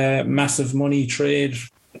potential massive money trade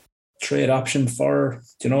option for,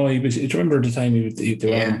 remember the time they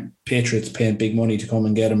were Patriots paying big money to come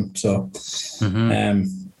and get him. So,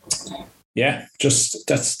 just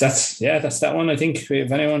that's that one. I think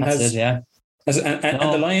if anyone has, and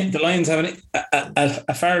the Lions have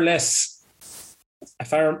a far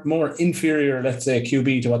more inferior, let's say,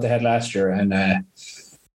 QB to what they had last year, and they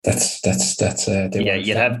weren't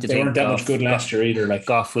that much good last year either. Like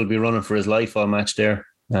Goff will be running for his life all match there.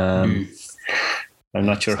 I'm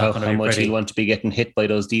not sure how much he'll want to be getting hit by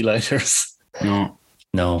those D-lighters. No.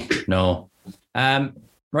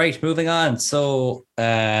 Right, moving on. So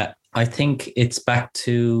I think it's back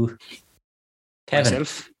to Kevin.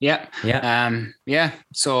 Myself. Yeah.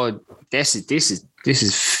 So this is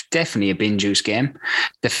definitely a bin juice game.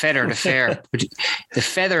 The feathered affair. The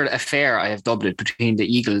feathered affair, I have dubbed it, between the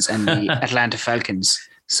Eagles and the Atlanta Falcons.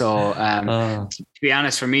 So to be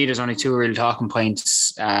honest, for me, there's only two real talking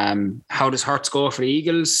points. How does Hurts go for the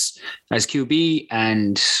Eagles as QB?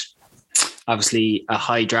 And obviously a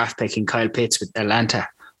high draft pick in Kyle Pitts with Atlanta.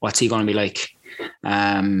 What's he going to be like?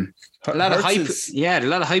 A lot of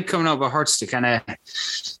hype coming out about Hurts to kind of...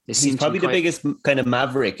 He's probably the biggest kind of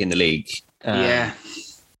maverick in the league. I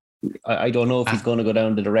don't know if he's going to go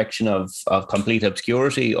down the direction of complete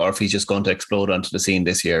obscurity, or if he's just going to explode onto the scene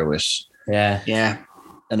this year with... Yeah.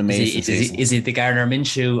 An amazing season. Is he the Gardner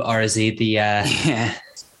Minshew, or is he the I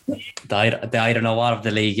don't know what of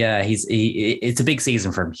the league? Yeah, it's a big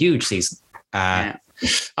season for him, huge season.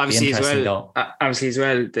 Obviously as well,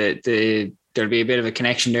 there'll be a bit of a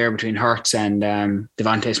connection there between Hurts and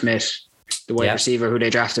Devontae Smith, the wide receiver who they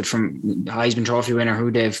drafted from Heisman Trophy winner,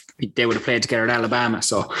 who they would have played together at Alabama.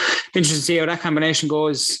 So interesting to see how that combination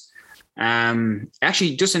goes.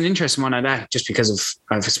 Actually, just an interesting one on that, just because of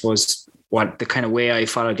I suppose what the kind of way I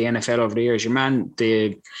followed the NFL over the years. Your man,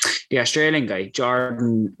 the Australian guy,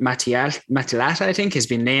 Jordan Matilata, I think, has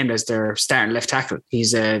been named as their starting left tackle.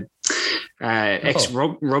 He's a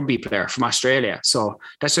ex-rugby player from Australia. So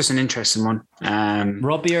that's just an interesting one.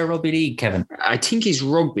 Rugby or rugby league, Kevin? I think he's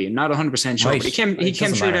rugby. I'm not 100% sure. Right. But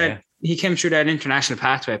he came through that international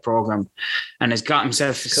pathway program and has got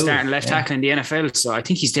himself starting left tackle in the NFL. So I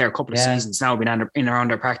think he's there a couple of seasons now, been in around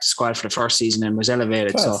their practice squad for the first season and was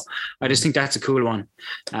elevated. So I just think that's a cool one.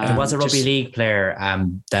 There was a rugby league player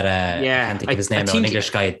that I can't think of his name now, an English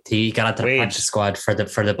guy. He got onto the practice squad for the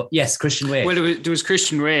Christian Wade. Well, there was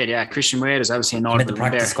Christian Wade. Yeah, Christian Wade is obviously an the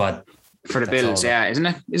practice squad for the Bills. Yeah, isn't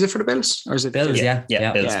it? Is it for the Bills or is it Bills? Yeah.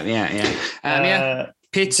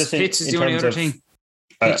 Pitts is the only other thing.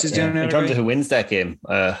 In terms of who wins that game,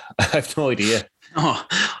 I have no idea. Oh,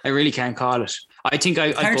 I really can't call it. I think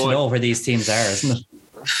it's hard to know where these teams are, isn't it?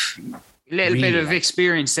 A little bit of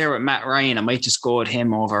experience there with Matt Ryan. I might just go with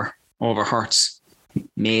him over Hurts.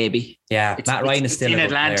 Maybe. Yeah, Matt Ryan is still in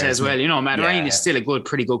Atlanta player, as well. Matt Ryan is still a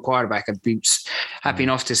pretty good quarterback. I'd be happy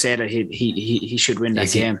enough to say that he should win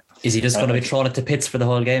that game. Is he just going to be throwing it to Pitts for the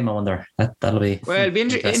whole game? I wonder. That'll be it'll be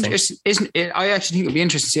interesting. I actually think it'll be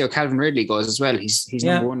interesting to see how Calvin Ridley goes as well. He's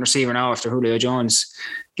number one receiver now after Julio Jones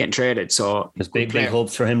getting traded. So there's big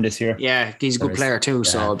hopes for him this year. Yeah, he's a good player too.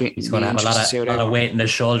 So he's going to have a lot of weight in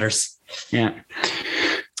his shoulders. Yeah.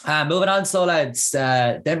 Moving on, so lads,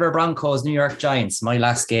 Denver Broncos, New York Giants, my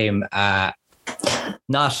last game.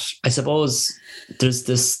 I suppose there's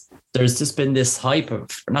just been this hype of,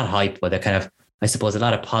 not hype, but a kind of, I suppose, a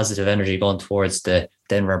lot of positive energy going towards the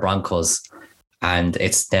Denver Broncos. And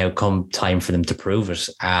it's now come time for them to prove it.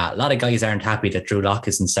 A lot of guys aren't happy that Drew Lock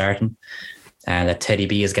isn't starting and that Teddy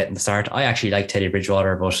B is getting the start. I actually like Teddy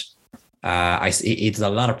Bridgewater, but it's a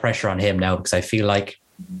lot of pressure on him now because I feel like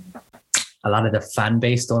a lot of the fan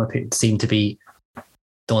base don't seem to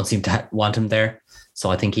want him there. So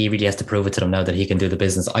I think he really has to prove it to them now that he can do the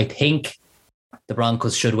business. I think the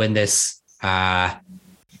Broncos should win this. I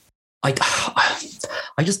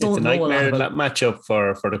just don't know. It's a nightmare matchup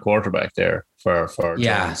for the quarterback there. For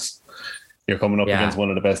Jones. You're coming up against one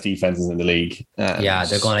of the best defenses in the league. They're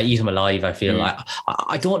going to eat him alive. I feel like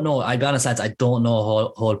I don't know. I'll be honest, lads, I don't know a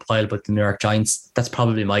whole pile about the New York Giants. That's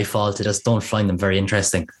probably my fault. I just don't find them very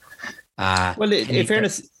interesting. In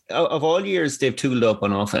fairness, of all years, they've tooled up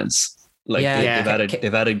on offense. They've added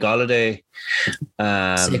Golladay.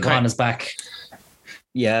 Saquon is back.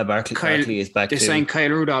 Yeah, Barkley is back. They signed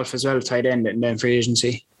Kyle Rudolph as well, tight end, and then free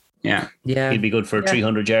agency. Yeah, he'd be good for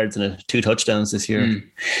 300 yards and 2 touchdowns this year.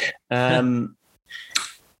 I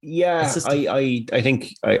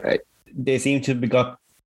think they seem to have got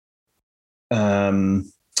the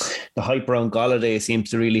hype around Golladay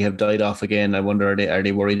seems to really have died off again. I wonder, are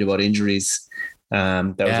they worried about injuries?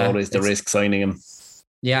 That was always the risk signing him.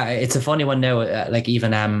 Yeah, it's a funny one now.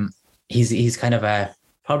 He's kind of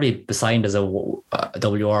probably signed as a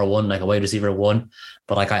WR1, like a wide receiver 1.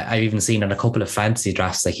 But like I've even seen in a couple of fantasy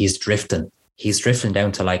drafts, like he's drifting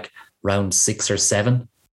down to like round 6 or 7,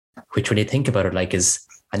 which when you think about it, like these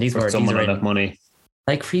are that money.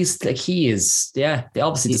 Like he is,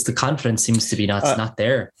 obviously just the confidence seems to be not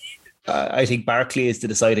there. I think Barkley is the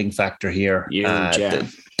deciding factor here.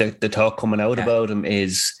 The talk coming out about him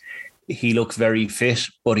is he looks very fit,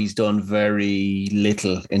 but he's done very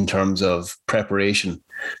little in terms of preparation.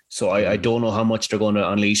 So I don't know how much they're going to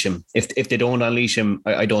unleash him. If they don't unleash him,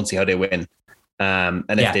 I don't see how they win. And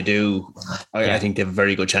if they do, I think they have a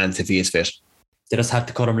very good chance if he is fit. They just have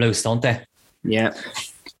to cut him loose, don't they? Yeah.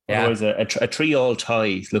 Otherwise, a 3-all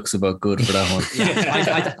tie looks about good for that one.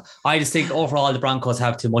 I just think overall the Broncos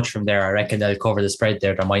have too much from there. I reckon they'll cover the spread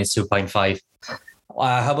there. They're minus 2.5.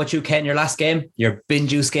 How about you, Ken? Your last game, your bin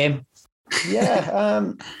juice game? Yeah,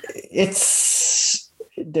 it's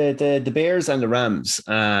the Bears and the Rams.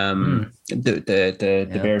 The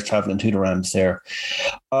Bears traveling to the Rams there.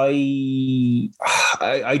 I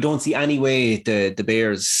don't see any way the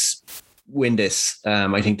Bears win this.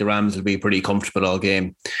 I think the Rams will be pretty comfortable all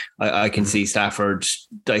game. I can see Stafford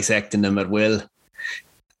dissecting them at will.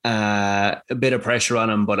 A bit of pressure on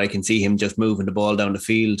him, but I can see him just moving the ball down the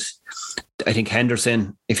field. I think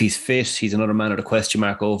Henderson, if he's fit, he's another man with a question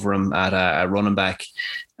mark over him at a running back.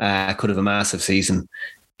 Could have a massive season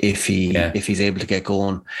if he's able to get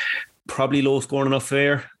going. Probably low scoring enough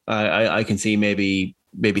there. I can see maybe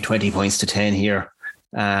 20 points to 10 here,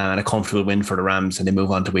 and a comfortable win for the Rams, and they move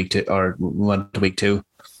on to week 2.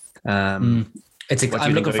 I'm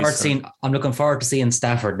looking forward to seeing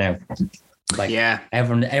Stafford now.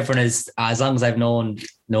 Everyone is, as long as I've known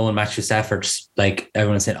Matthew Stafford, like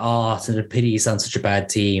everyone said, it's a pity he's on such a bad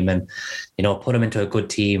team, and put him into a good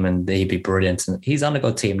team and he'd be brilliant. And he's on a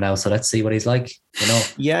good team now, so let's see what he's like.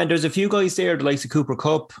 Yeah, and there's a few guys there, the likes of Cooper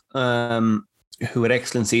Kupp, who had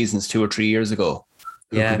excellent seasons 2 or 3 years ago,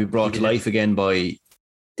 who could be brought to life again by.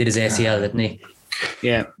 Did his ACL, didn't he?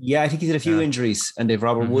 Yeah, I think he's had a few injuries, and they've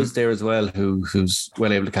Robert Woods there as well, who's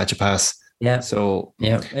well able to catch a pass. Yeah, so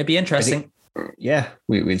it'd be interesting.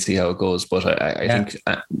 We'll see how it goes, but I think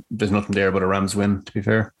there's nothing there but a Rams win, to be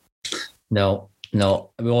fair. No,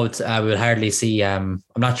 we would hardly see. I'm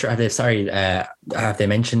not sure. Have they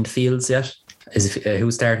mentioned Fields yet? Who's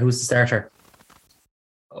the starter?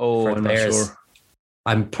 I'm not sure.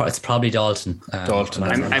 It's probably Dalton.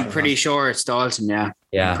 I'm pretty sure it's Dalton. Yeah.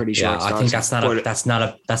 Yeah. I'm pretty sure. It's I think that's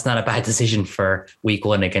not a bad decision for week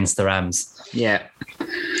 1 against the Rams. Yeah.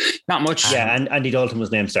 Not much. Yeah, and Andy Dalton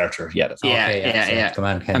was named starter. Yeah. Yeah. Come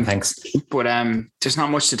on, Ken. Thanks. But there's not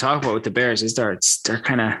much to talk about with the Bears, is there? They're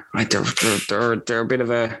kind of like they're a bit of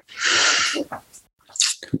a.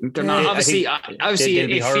 They're not obviously.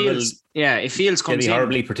 If Fields comes in, they'll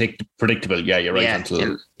be horribly predictable. Yeah, you're right.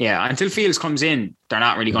 Until Fields comes in, they're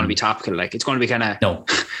not really going to be topical. Like it's going to be kind of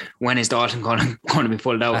when is Dalton going to be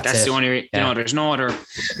pulled out? That's the only. There's no other.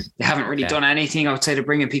 They haven't really done anything outside of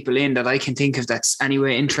bringing people in that I can think of that's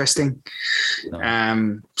anyway interesting.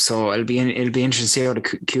 No. So it'll be interesting to see how the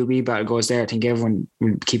QB battle goes there. I think everyone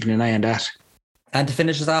will be keeping an eye on that. And to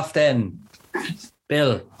finish us off, then,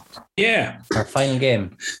 Bill. Yeah. Our final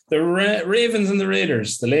game. The Ravens and the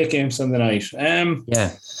Raiders, the late game Sunday night.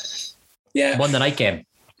 Yeah. Monday night game.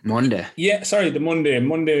 Monday. Yeah, sorry, the Monday.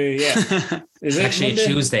 Yeah. Is it Actually Monday?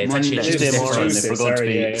 Tuesday. It's Monday. actually Tuesday Tuesday morning. morning. If we're going to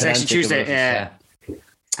be, It's actually Tuesday. Yeah.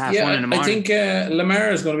 Half one in the morning. I think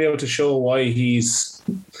Lamar is going to be able to show why he was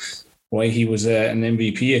an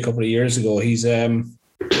MVP a couple of years ago. He's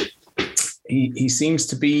he seems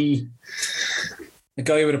to be a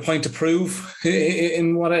guy with a point to prove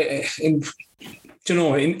in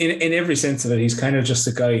every sense of it. He's kind of just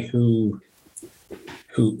a guy who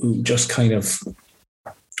just kind of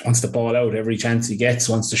wants the ball out every chance he gets,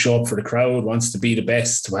 wants to show up for the crowd, wants to be the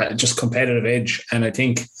best, just competitive edge. And I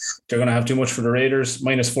think they're going to have too much for the Raiders.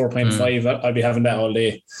 Minus 4.5. I'll be having that all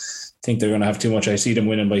day. I think they're going to have too much. I see them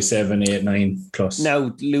winning by 7, 8, 9 plus.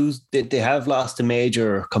 Now, they have lost a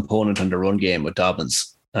major component on the run game with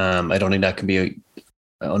Dobbins. I don't think that can be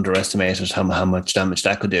underestimated how much damage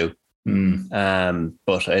that could do.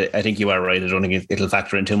 But I think you are right. I don't think it'll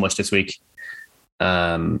factor in too much this week.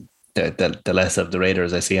 The less of the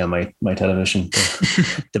Raiders I see on my television,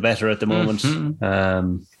 the better at the moment.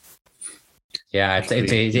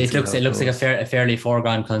 It looks like a fairly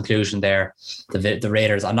foregone conclusion there. The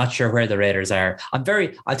Raiders. I'm not sure where the Raiders are. I'll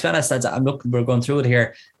be honest. We're going through it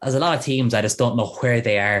here. There's a lot of teams I just don't know where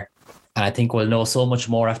they are, and I think we'll know so much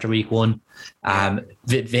more after week 1.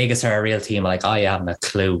 Vegas are a real team. Like, I haven't a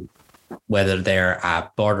clue whether they're a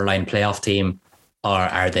borderline playoff team or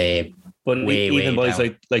are they. But even boys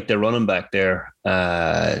like the running back there,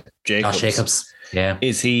 Jacobs. Yeah,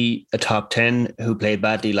 is he a top 10 who played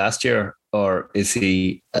badly last year, or is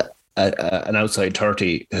he an outside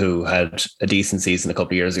 30 who had a decent season a couple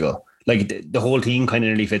of years ago? Like the whole team kind of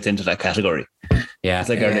nearly fits into that category. Yeah, it's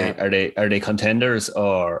like are they contenders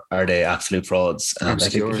or are they absolute frauds?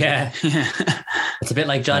 It's a bit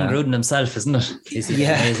like John Gruden himself, isn't it? Is he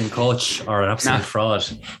an amazing coach or an absolute fraud?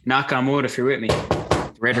 Knock on wood if you're with me.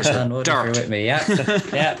 Raiders dirt. With me,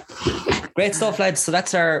 yeah. Great stuff, lads. So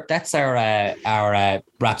that's our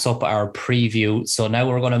wraps up our preview. So now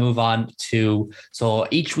we're going to move on to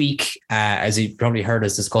each week, as you probably heard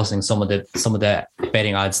us discussing some of the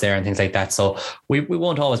betting odds there and things like that. So we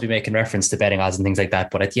won't always be making reference to betting odds and things like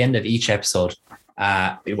that, but at the end of each episode,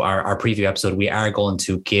 our preview episode, we are going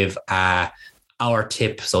to give our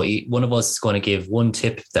tip. So one of us is going to give one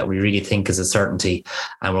tip that we really think is a certainty,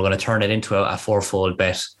 and we're going to turn it into a fourfold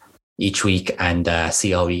bet each week and see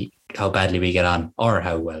how badly we get on or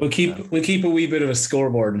how well. We'll keep a wee bit of a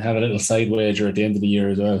scoreboard and have a little side wager at the end of the year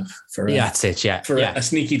as well. That's it. Yeah, for a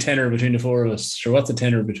sneaky tenner between the four of us. Sure, what's a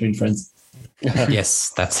tenner between friends?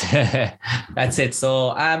 Yes, that's it. So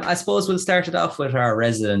I suppose we'll start it off with our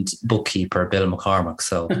resident bookkeeper, Bill McCormack.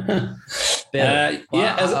 So Bill,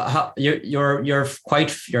 you're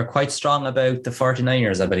quite strong about the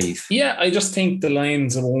 49ers, I believe. Yeah, I just think the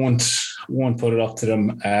Lions won't put it up to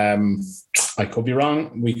them. I could be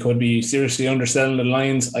wrong. We could be seriously underselling the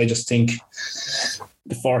Lions. I just think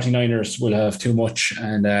the 49ers will have too much,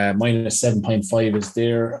 and minus 7.5 is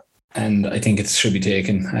there. And I think it should be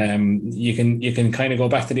taken. You can kind of go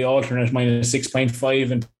back to the alternate minus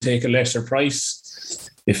 6.5 and take a lesser price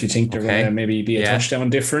if you think they're going to maybe be a touchdown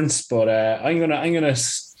difference. But I'm gonna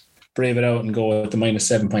brave it out and go with the minus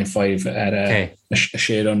 7.5 at a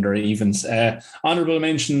shade under evens. Honorable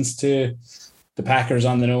mentions to the Packers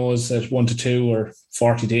on the nose at 1-2 or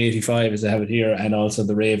 40 to 85 as I have it here, and also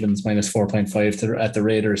the Ravens minus 4.5 at the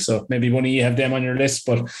Raiders. So maybe one of you have them on your list,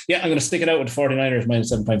 but yeah, I'm going to stick it out with the 49ers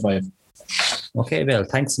minus 7.5. Okay, Bill,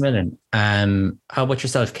 thanks a million. How about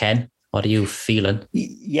yourself, Ken? What are you feeling?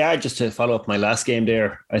 Yeah, just to follow up my last game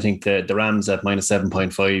there, I think the Rams at minus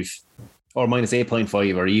 7.5 or minus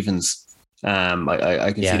 8.5 or evens.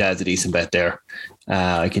 I can see that as a decent bet there.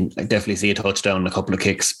 I definitely see a touchdown, a couple of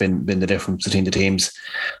kicks been the difference between the teams.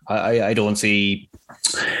 I don't see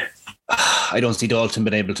Dalton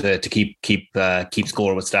being able to keep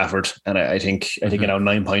score with Stafford, and I think a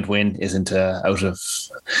 9-point win isn't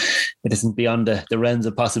beyond the realms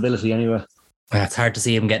of possibility anyway. It's hard to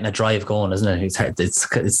see him getting a drive going, isn't it?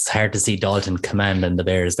 It's hard to see Dalton commanding the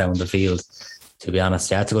Bears down the field. To be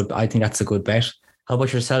honest, I think that's a good bet. How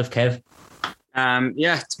about yourself, Kev?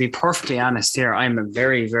 To be perfectly honest here, I'm a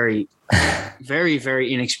very, very, very,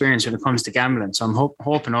 very inexperienced when it comes to gambling. So I'm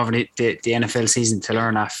hoping over the NFL season to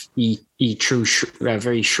learn off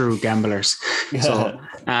very shrewd gamblers. So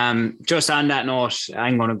just on that note,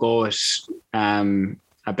 I'm going to go with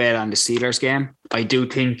a bet on the Steelers game. I do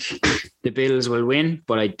think the Bills will win,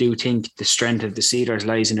 but I do think the strength of the Steelers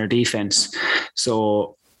lies in their defense.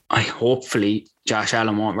 So hopefully Josh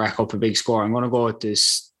Allen won't rack up a big score. I'm going to go with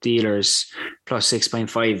this Steelers plus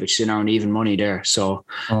 6.5, which is now an even money there. So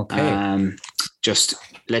just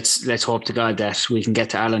let's hope to God that we can get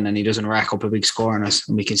to Alan and he doesn't rack up a big score on us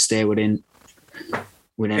and we can stay within a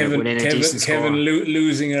decent score. Kevin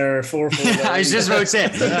losing our 4-4. I was just about to say,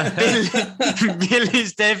 Bill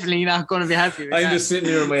is definitely not going to be happy with that. Just sitting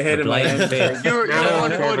here with my head in my hands. You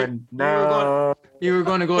were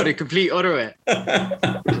going to go the complete other way.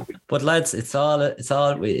 But lads, it's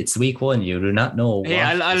week one. You do not know. Hey,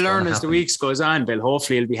 I'll learn as the weeks goes on, Bill.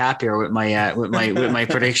 Hopefully, you'll be happier with my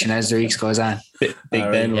prediction as the weeks goes on. Big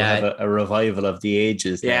Ben will have a revival of the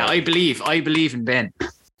ages. Yeah, now. I believe in Ben.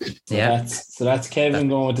 Yeah. So that's Kevin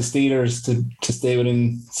going with the Steelers to stay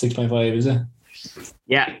within 6.5, is it?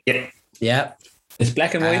 Yeah. It's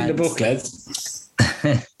black and white in the book, lads.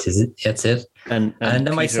 That's it. And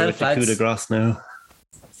then myself, lads. Coup de grace now.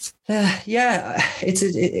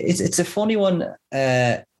 It's a funny one.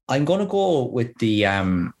 I'm going to go with the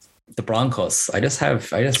Broncos. I just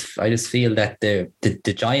feel that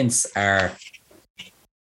the Giants are.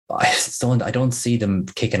 I don't see them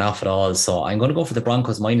kicking off at all. So I'm going to go for the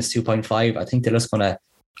Broncos minus 2.5. I think they're just going to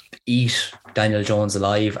eat Daniel Jones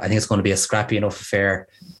alive. I think it's going to be a scrappy enough affair.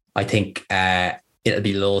 I think it'll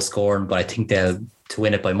be low scoring, but I think they'll to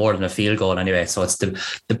win it by more than a field goal anyway. So it's the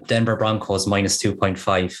Denver Broncos minus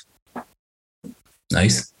 2.5.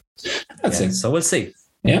 Nice. That's it. So we'll see.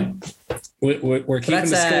 Yeah. We're keeping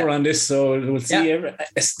the score on this, so we'll see.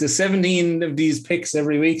 It's the 17 of these picks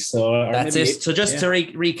every week. So that's it. So just to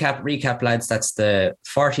recap, lads, that's the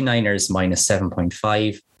 49ers minus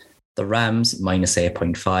 7.5, the Rams minus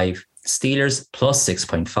 8.5, Steelers plus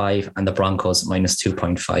 6.5, and the Broncos minus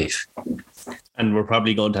 2.5. And we're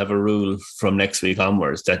probably going to have a rule from next week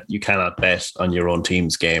onwards that you cannot bet on your own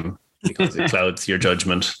team's game because it clouds your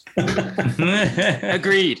judgment.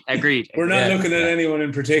 Agreed. We're not looking at anyone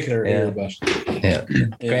in particular here, but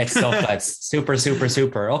great stuff, lads. Super.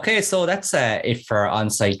 Okay, so that's it for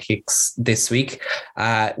Onside Kicks this week.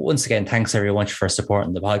 Once again, thanks everyone for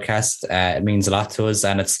supporting the podcast. It means a lot to us,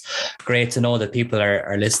 and it's great to know that people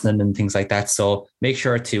are listening and things like that. So make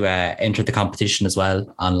sure to enter the competition as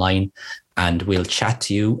well online, and we'll chat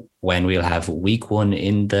to you when we'll have week one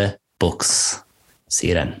in the books. See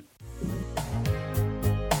you then.